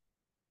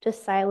 to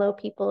silo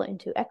people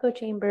into echo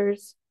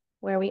chambers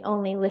where we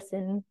only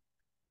listen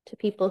to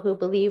people who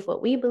believe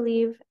what we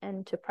believe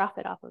and to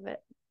profit off of it.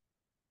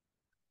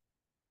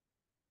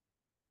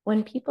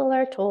 When people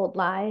are told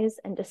lies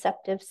and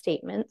deceptive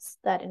statements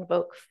that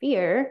invoke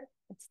fear,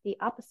 it's the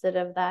opposite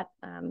of that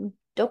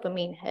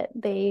dopamine hit.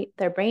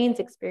 Their brains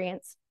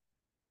experience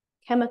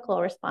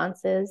chemical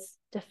responses,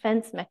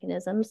 defense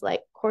mechanisms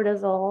like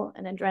cortisol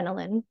and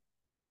adrenaline,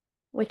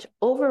 which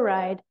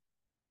override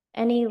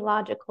any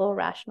logical,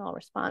 rational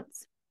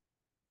response.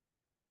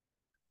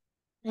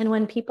 And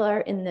when people are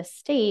in this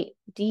state,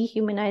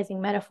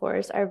 dehumanizing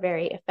metaphors are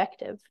very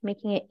effective,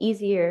 making it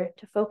easier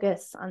to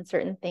focus on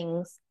certain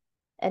things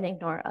and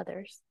ignore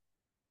others.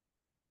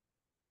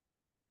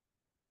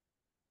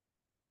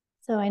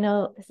 So I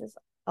know this is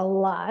a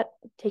lot,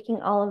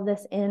 taking all of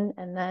this in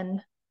and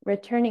then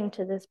returning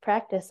to this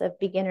practice of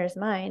beginner's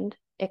mind.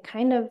 It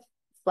kind of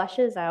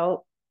fleshes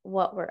out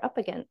what we're up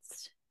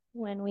against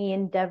when we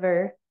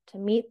endeavor to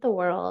meet the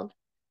world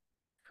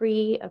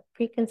free of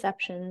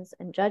preconceptions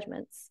and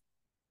judgments.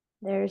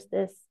 There's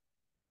this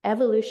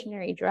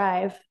evolutionary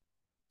drive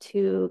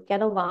to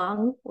get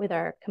along with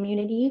our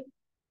community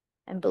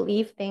and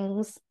believe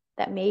things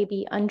that may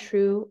be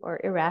untrue or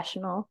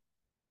irrational.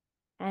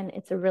 And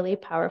it's a really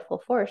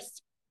powerful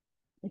force.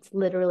 It's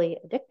literally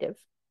addictive.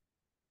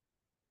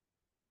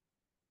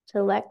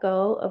 To let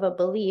go of a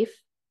belief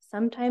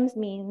sometimes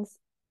means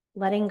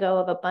letting go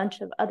of a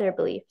bunch of other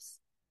beliefs,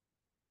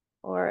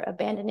 or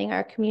abandoning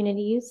our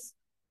communities,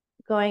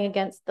 going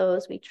against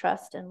those we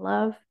trust and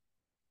love,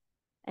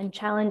 and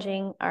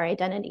challenging our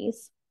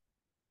identities.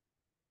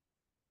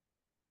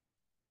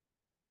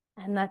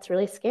 And that's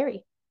really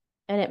scary.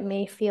 And it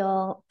may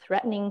feel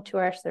threatening to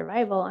our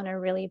survival on a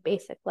really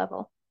basic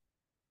level.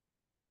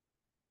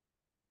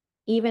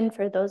 Even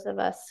for those of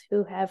us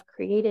who have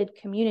created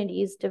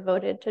communities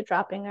devoted to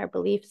dropping our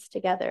beliefs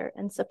together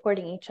and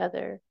supporting each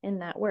other in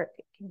that work,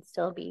 it can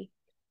still be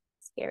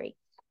scary.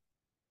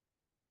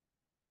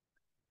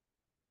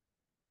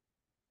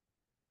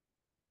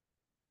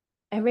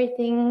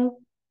 Everything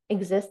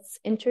exists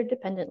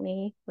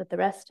interdependently with the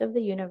rest of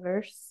the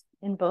universe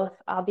in both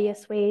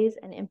obvious ways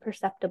and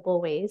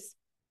imperceptible ways.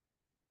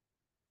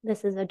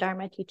 This is a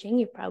Dharma teaching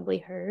you've probably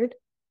heard.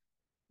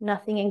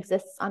 Nothing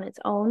exists on its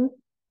own.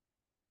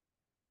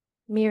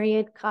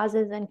 Myriad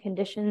causes and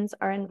conditions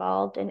are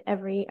involved in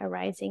every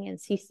arising and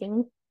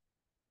ceasing.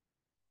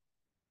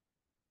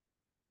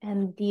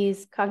 And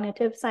these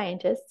cognitive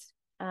scientists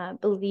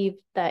believe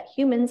that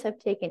humans have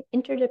taken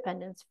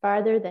interdependence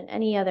farther than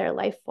any other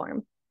life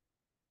form.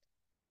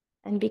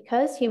 And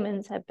because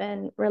humans have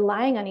been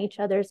relying on each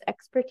other's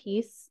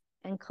expertise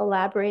and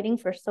collaborating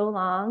for so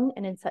long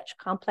and in such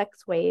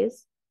complex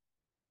ways,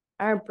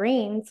 our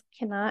brains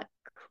cannot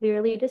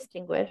clearly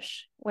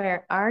distinguish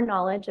where our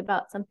knowledge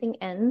about something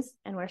ends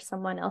and where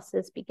someone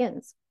else's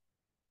begins.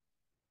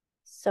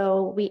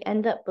 So we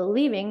end up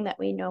believing that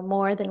we know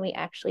more than we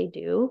actually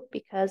do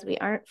because we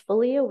aren't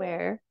fully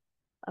aware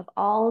of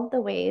all of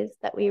the ways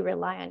that we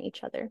rely on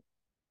each other.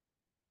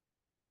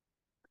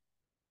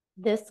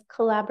 This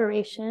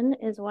collaboration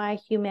is why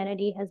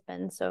humanity has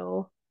been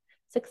so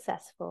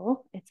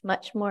successful. It's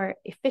much more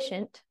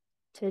efficient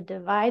to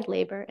divide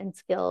labor and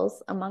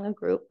skills among a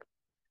group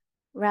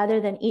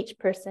rather than each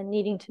person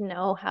needing to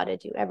know how to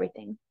do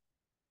everything.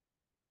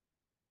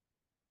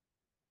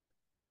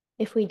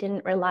 If we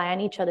didn't rely on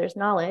each other's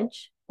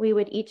knowledge, we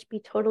would each be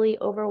totally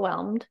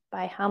overwhelmed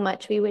by how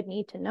much we would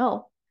need to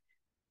know.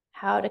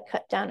 How to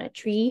cut down a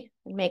tree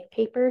and make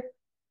paper,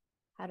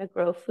 how to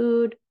grow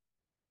food,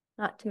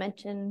 not to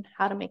mention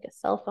how to make a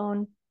cell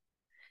phone.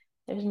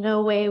 There's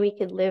no way we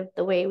could live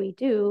the way we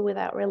do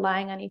without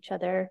relying on each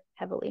other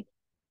heavily.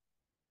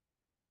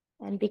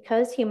 And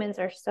because humans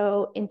are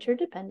so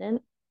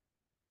interdependent,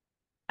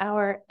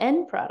 our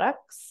end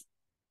products,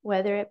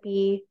 whether it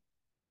be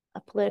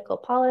a political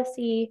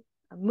policy,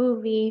 a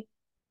movie,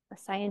 a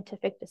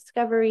scientific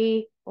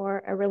discovery,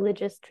 or a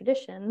religious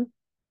tradition,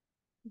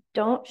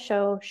 don't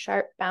show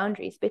sharp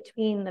boundaries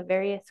between the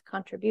various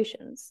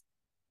contributions.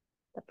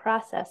 The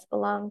process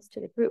belongs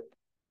to the group.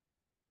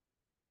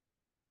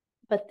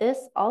 But this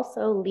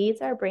also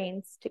leads our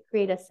brains to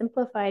create a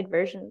simplified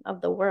version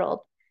of the world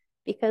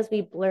because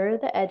we blur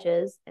the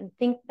edges and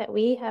think that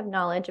we have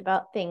knowledge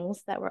about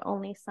things that we're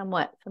only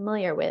somewhat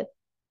familiar with.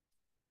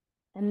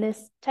 And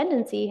this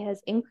tendency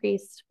has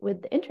increased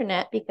with the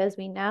internet because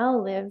we now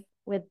live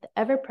with the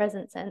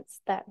ever-present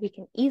sense that we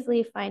can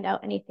easily find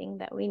out anything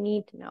that we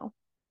need to know.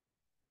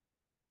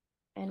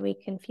 And we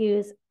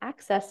confuse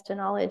access to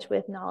knowledge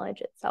with knowledge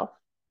itself.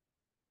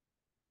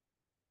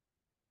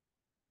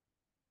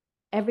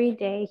 Every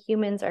day,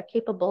 humans are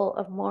capable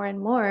of more and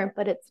more,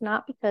 but it's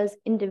not because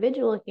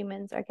individual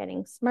humans are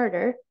getting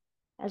smarter,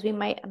 as we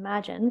might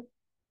imagine.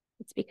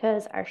 It's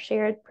because our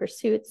shared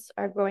pursuits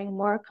are growing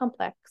more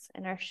complex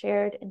and our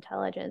shared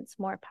intelligence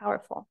more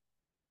powerful.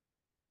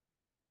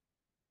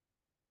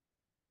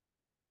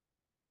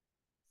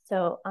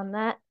 So on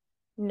that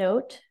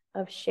note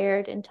of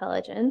shared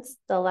intelligence,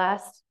 the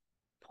last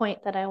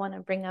point that I want to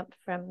bring up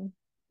from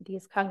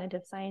these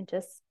cognitive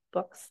scientists'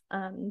 books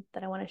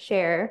that I want to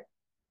share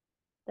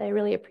that I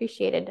really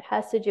appreciated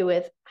has to do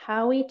with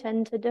how we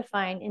tend to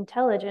define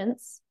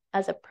intelligence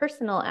as a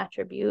personal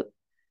attribute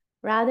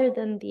rather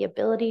than the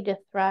ability to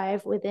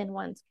thrive within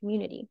one's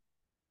community.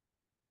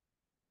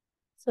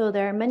 So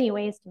there are many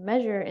ways to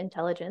measure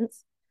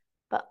intelligence,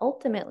 but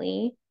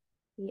ultimately,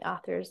 the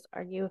authors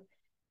argue,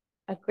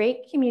 a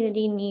great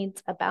community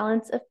needs a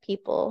balance of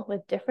people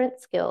with different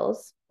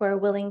skills who are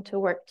willing to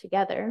work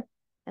together,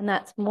 and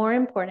that's more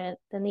important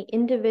than the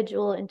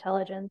individual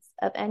intelligence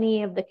of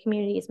any of the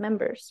community's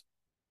members.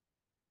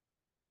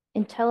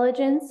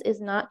 Intelligence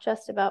is not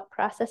just about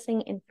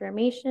processing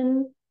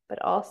information,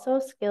 but also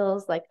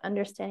skills like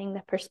understanding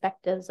the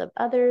perspectives of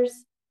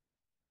others,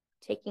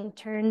 taking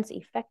turns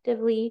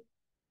effectively,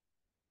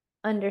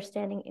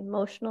 understanding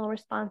emotional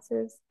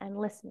responses, and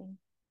listening.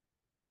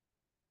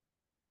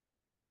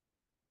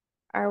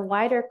 Our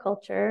wider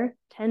culture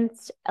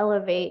tends to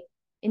elevate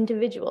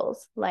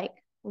individuals like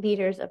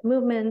leaders of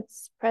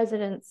movements,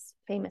 presidents,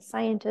 famous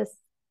scientists,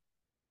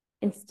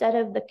 instead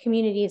of the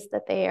communities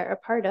that they are a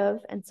part of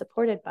and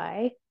supported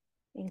by,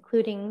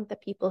 including the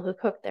people who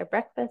cook their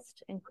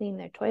breakfast and clean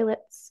their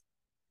toilets,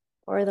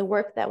 or the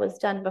work that was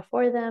done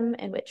before them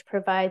and which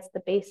provides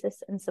the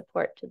basis and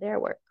support to their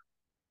work.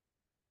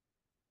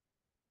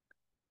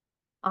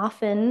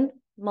 Often,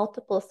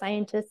 multiple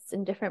scientists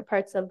in different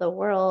parts of the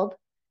world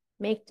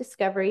make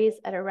discoveries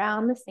at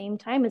around the same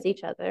time as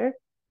each other.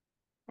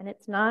 And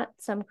it's not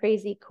some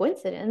crazy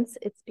coincidence,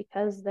 it's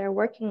because they're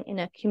working in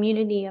a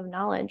community of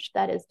knowledge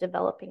that is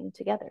developing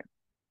together.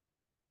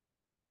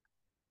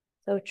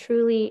 So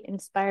truly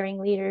inspiring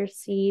leaders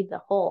see the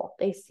whole.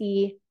 They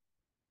see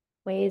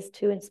ways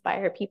to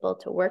inspire people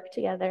to work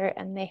together,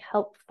 and they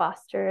help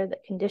foster the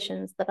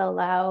conditions that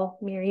allow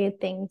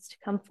myriad things to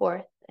come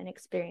forth and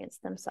experience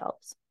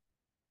themselves.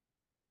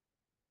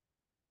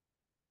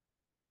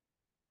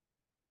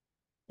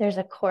 There's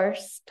a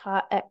course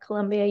taught at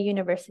Columbia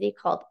University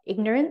called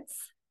Ignorance.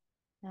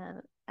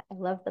 I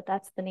love that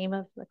that's the name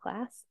of the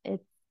class.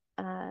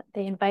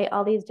 They invite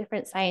all these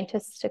different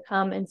scientists to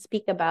come and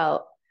speak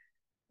about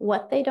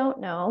what they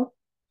don't know,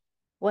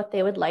 what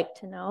they would like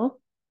to know,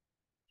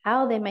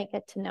 how they might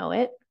get to know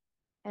it,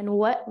 and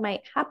what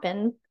might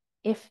happen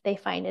if they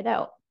find it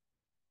out.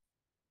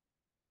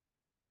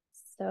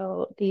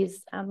 So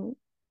these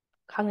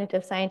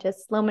cognitive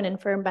scientists, Sloman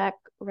and Fernbach,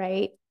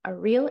 write, a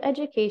real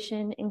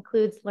education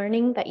includes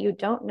learning that you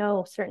don't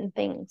know certain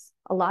things,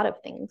 a lot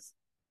of things.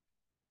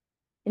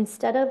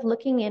 Instead of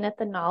looking in at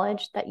the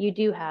knowledge that you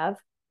do have,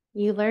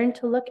 you learn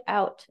to look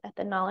out at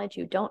the knowledge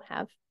you don't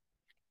have.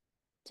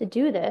 To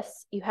do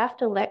this, you have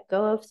to let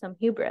go of some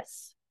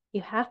hubris.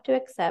 You have to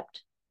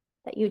accept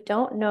that you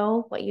don't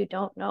know what you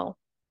don't know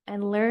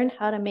and learn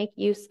how to make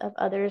use of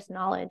others'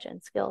 knowledge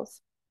and skills.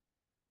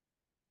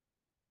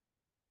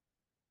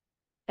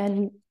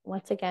 And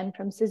once again,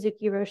 from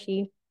Suzuki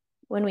Roshi,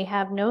 when we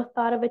have no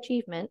thought of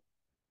achievement,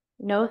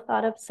 no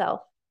thought of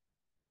self,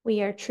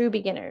 we are true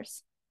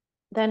beginners.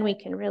 Then we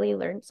can really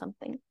learn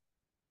something.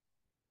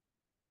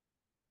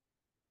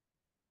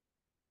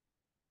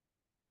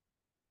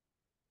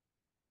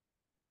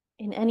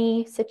 In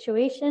any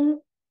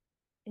situation,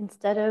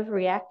 instead of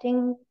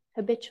reacting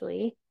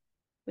habitually,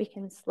 we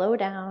can slow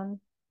down,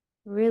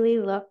 really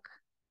look,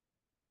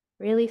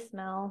 really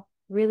smell,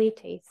 really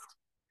taste.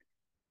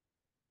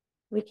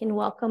 We can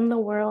welcome the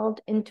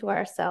world into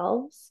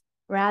ourselves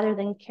rather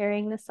than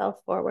carrying the self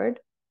forward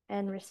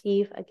and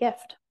receive a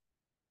gift.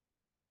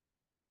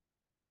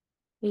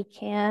 We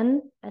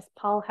can, as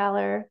Paul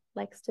Haller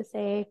likes to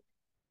say,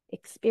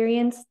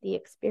 experience the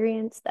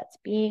experience that's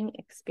being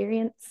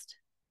experienced,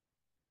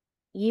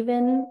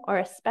 even or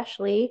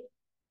especially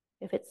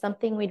if it's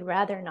something we'd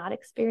rather not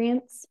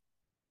experience,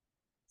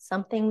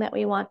 something that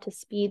we want to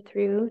speed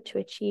through to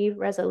achieve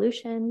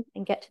resolution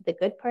and get to the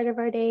good part of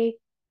our day,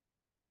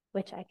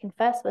 which I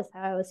confess was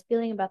how I was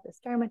feeling about this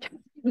dharma.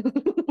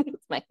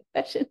 It's my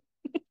confession.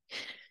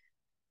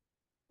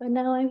 But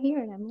now I'm here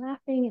and I'm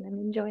laughing and I'm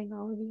enjoying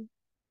all of you.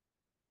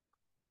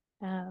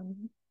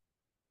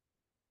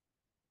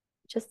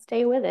 Just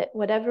stay with it,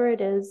 whatever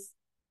it is,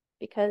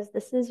 because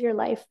this is your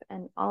life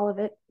and all of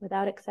it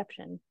without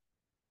exception.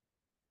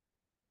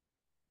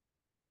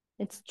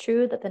 It's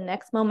true that the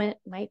next moment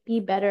might be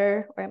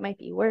better or it might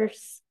be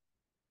worse.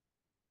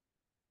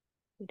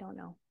 We don't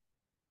know.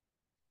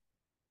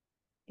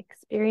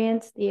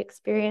 Experience the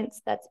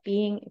experience that's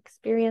being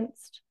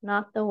experienced,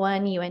 not the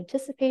one you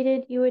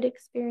anticipated you would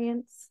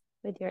experience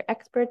with your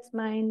expert's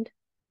mind,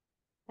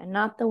 and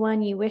not the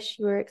one you wish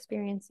you were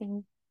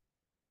experiencing.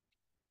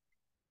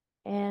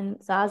 And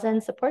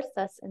Zazen supports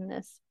us in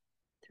this.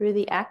 Through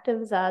the act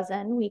of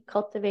Zazen, we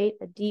cultivate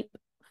a deep,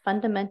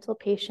 fundamental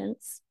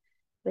patience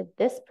with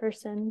this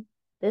person,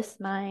 this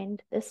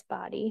mind, this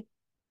body.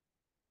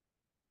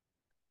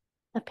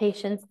 A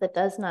patience that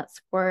does not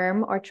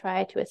squirm or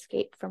try to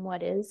escape from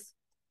what is,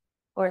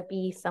 or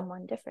be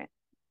someone different.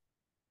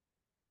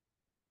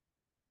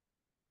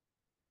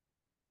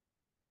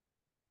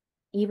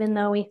 Even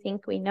though we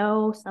think we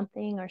know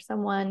something or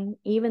someone,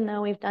 even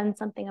though we've done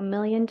something a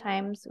million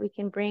times, we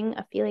can bring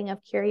a feeling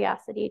of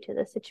curiosity to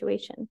the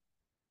situation.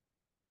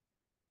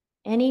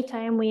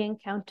 Anytime we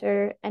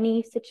encounter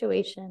any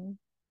situation,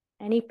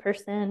 any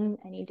person,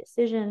 any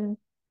decision,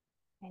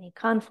 any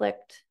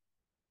conflict,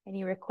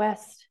 any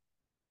request,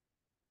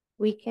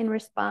 we can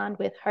respond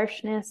with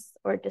harshness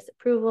or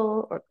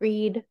disapproval or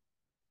greed.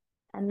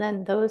 And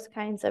then those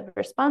kinds of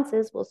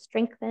responses will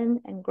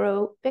strengthen and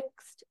grow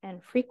fixed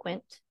and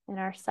frequent in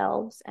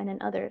ourselves and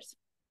in others.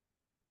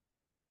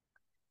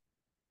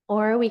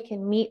 Or we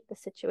can meet the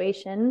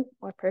situation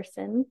or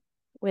person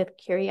with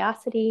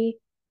curiosity,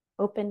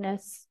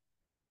 openness,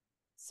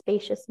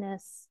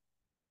 spaciousness,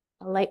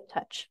 a light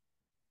touch.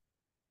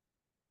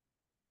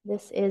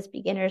 This is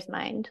beginner's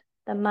mind,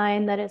 the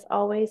mind that is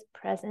always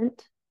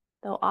present,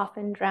 though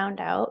often drowned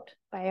out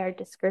by our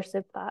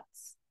discursive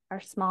thoughts,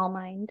 our small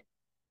mind,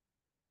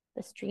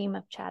 the stream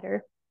of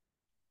chatter.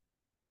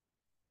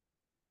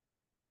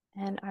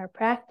 And our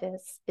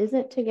practice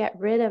isn't to get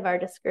rid of our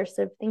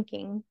discursive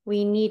thinking.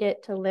 We need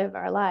it to live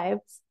our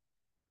lives,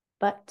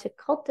 but to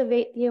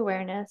cultivate the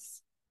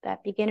awareness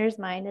that beginner's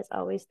mind is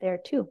always there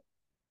too.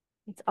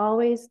 It's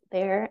always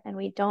there, and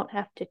we don't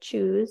have to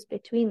choose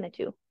between the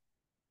two.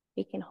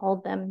 We can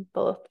hold them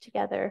both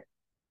together,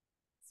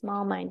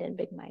 small mind and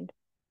big mind.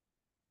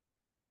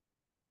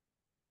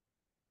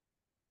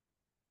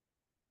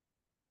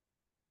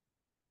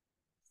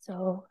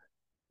 So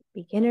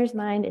beginner's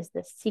mind is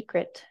the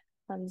secret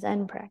of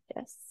Zen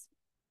practice.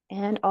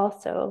 And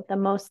also, the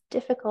most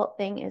difficult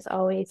thing is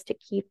always to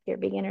keep your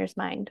beginner's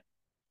mind.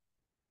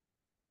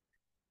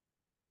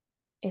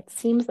 It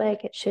seems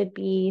like it should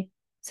be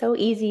so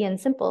easy and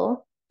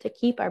simple to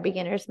keep our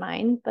beginner's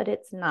mind, but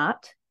it's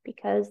not,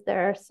 because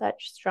there are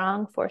such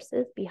strong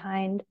forces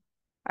behind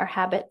our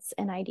habits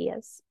and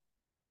ideas.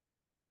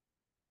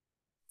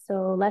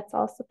 So let's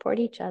all support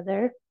each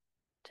other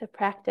to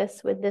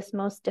practice with this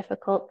most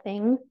difficult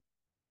thing,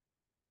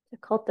 to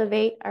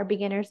cultivate our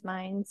beginner's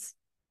minds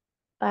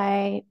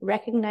by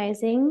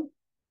recognizing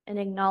and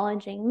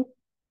acknowledging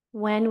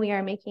when we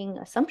are making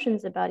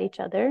assumptions about each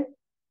other,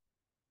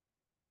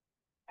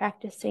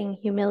 practicing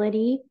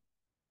humility,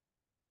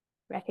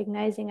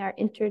 recognizing our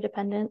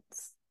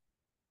interdependence,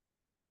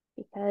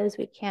 because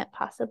we can't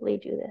possibly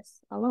do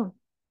this alone.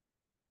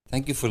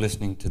 Thank you for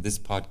listening to this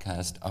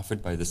podcast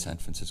offered by the San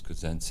Francisco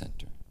Zen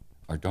Center.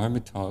 Our Dharma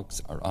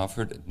talks are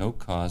offered at no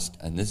cost,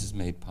 and this is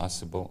made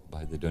possible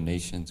by the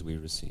donations we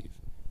receive.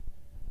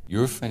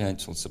 Your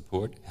financial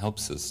support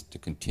helps us to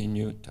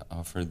continue to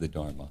offer the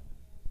Dharma.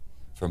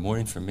 For more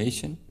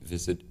information,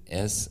 visit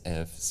sfzc.org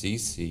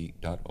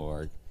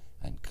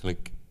and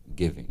click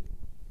Giving.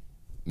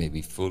 May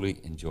we fully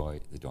enjoy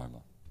the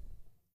Dharma.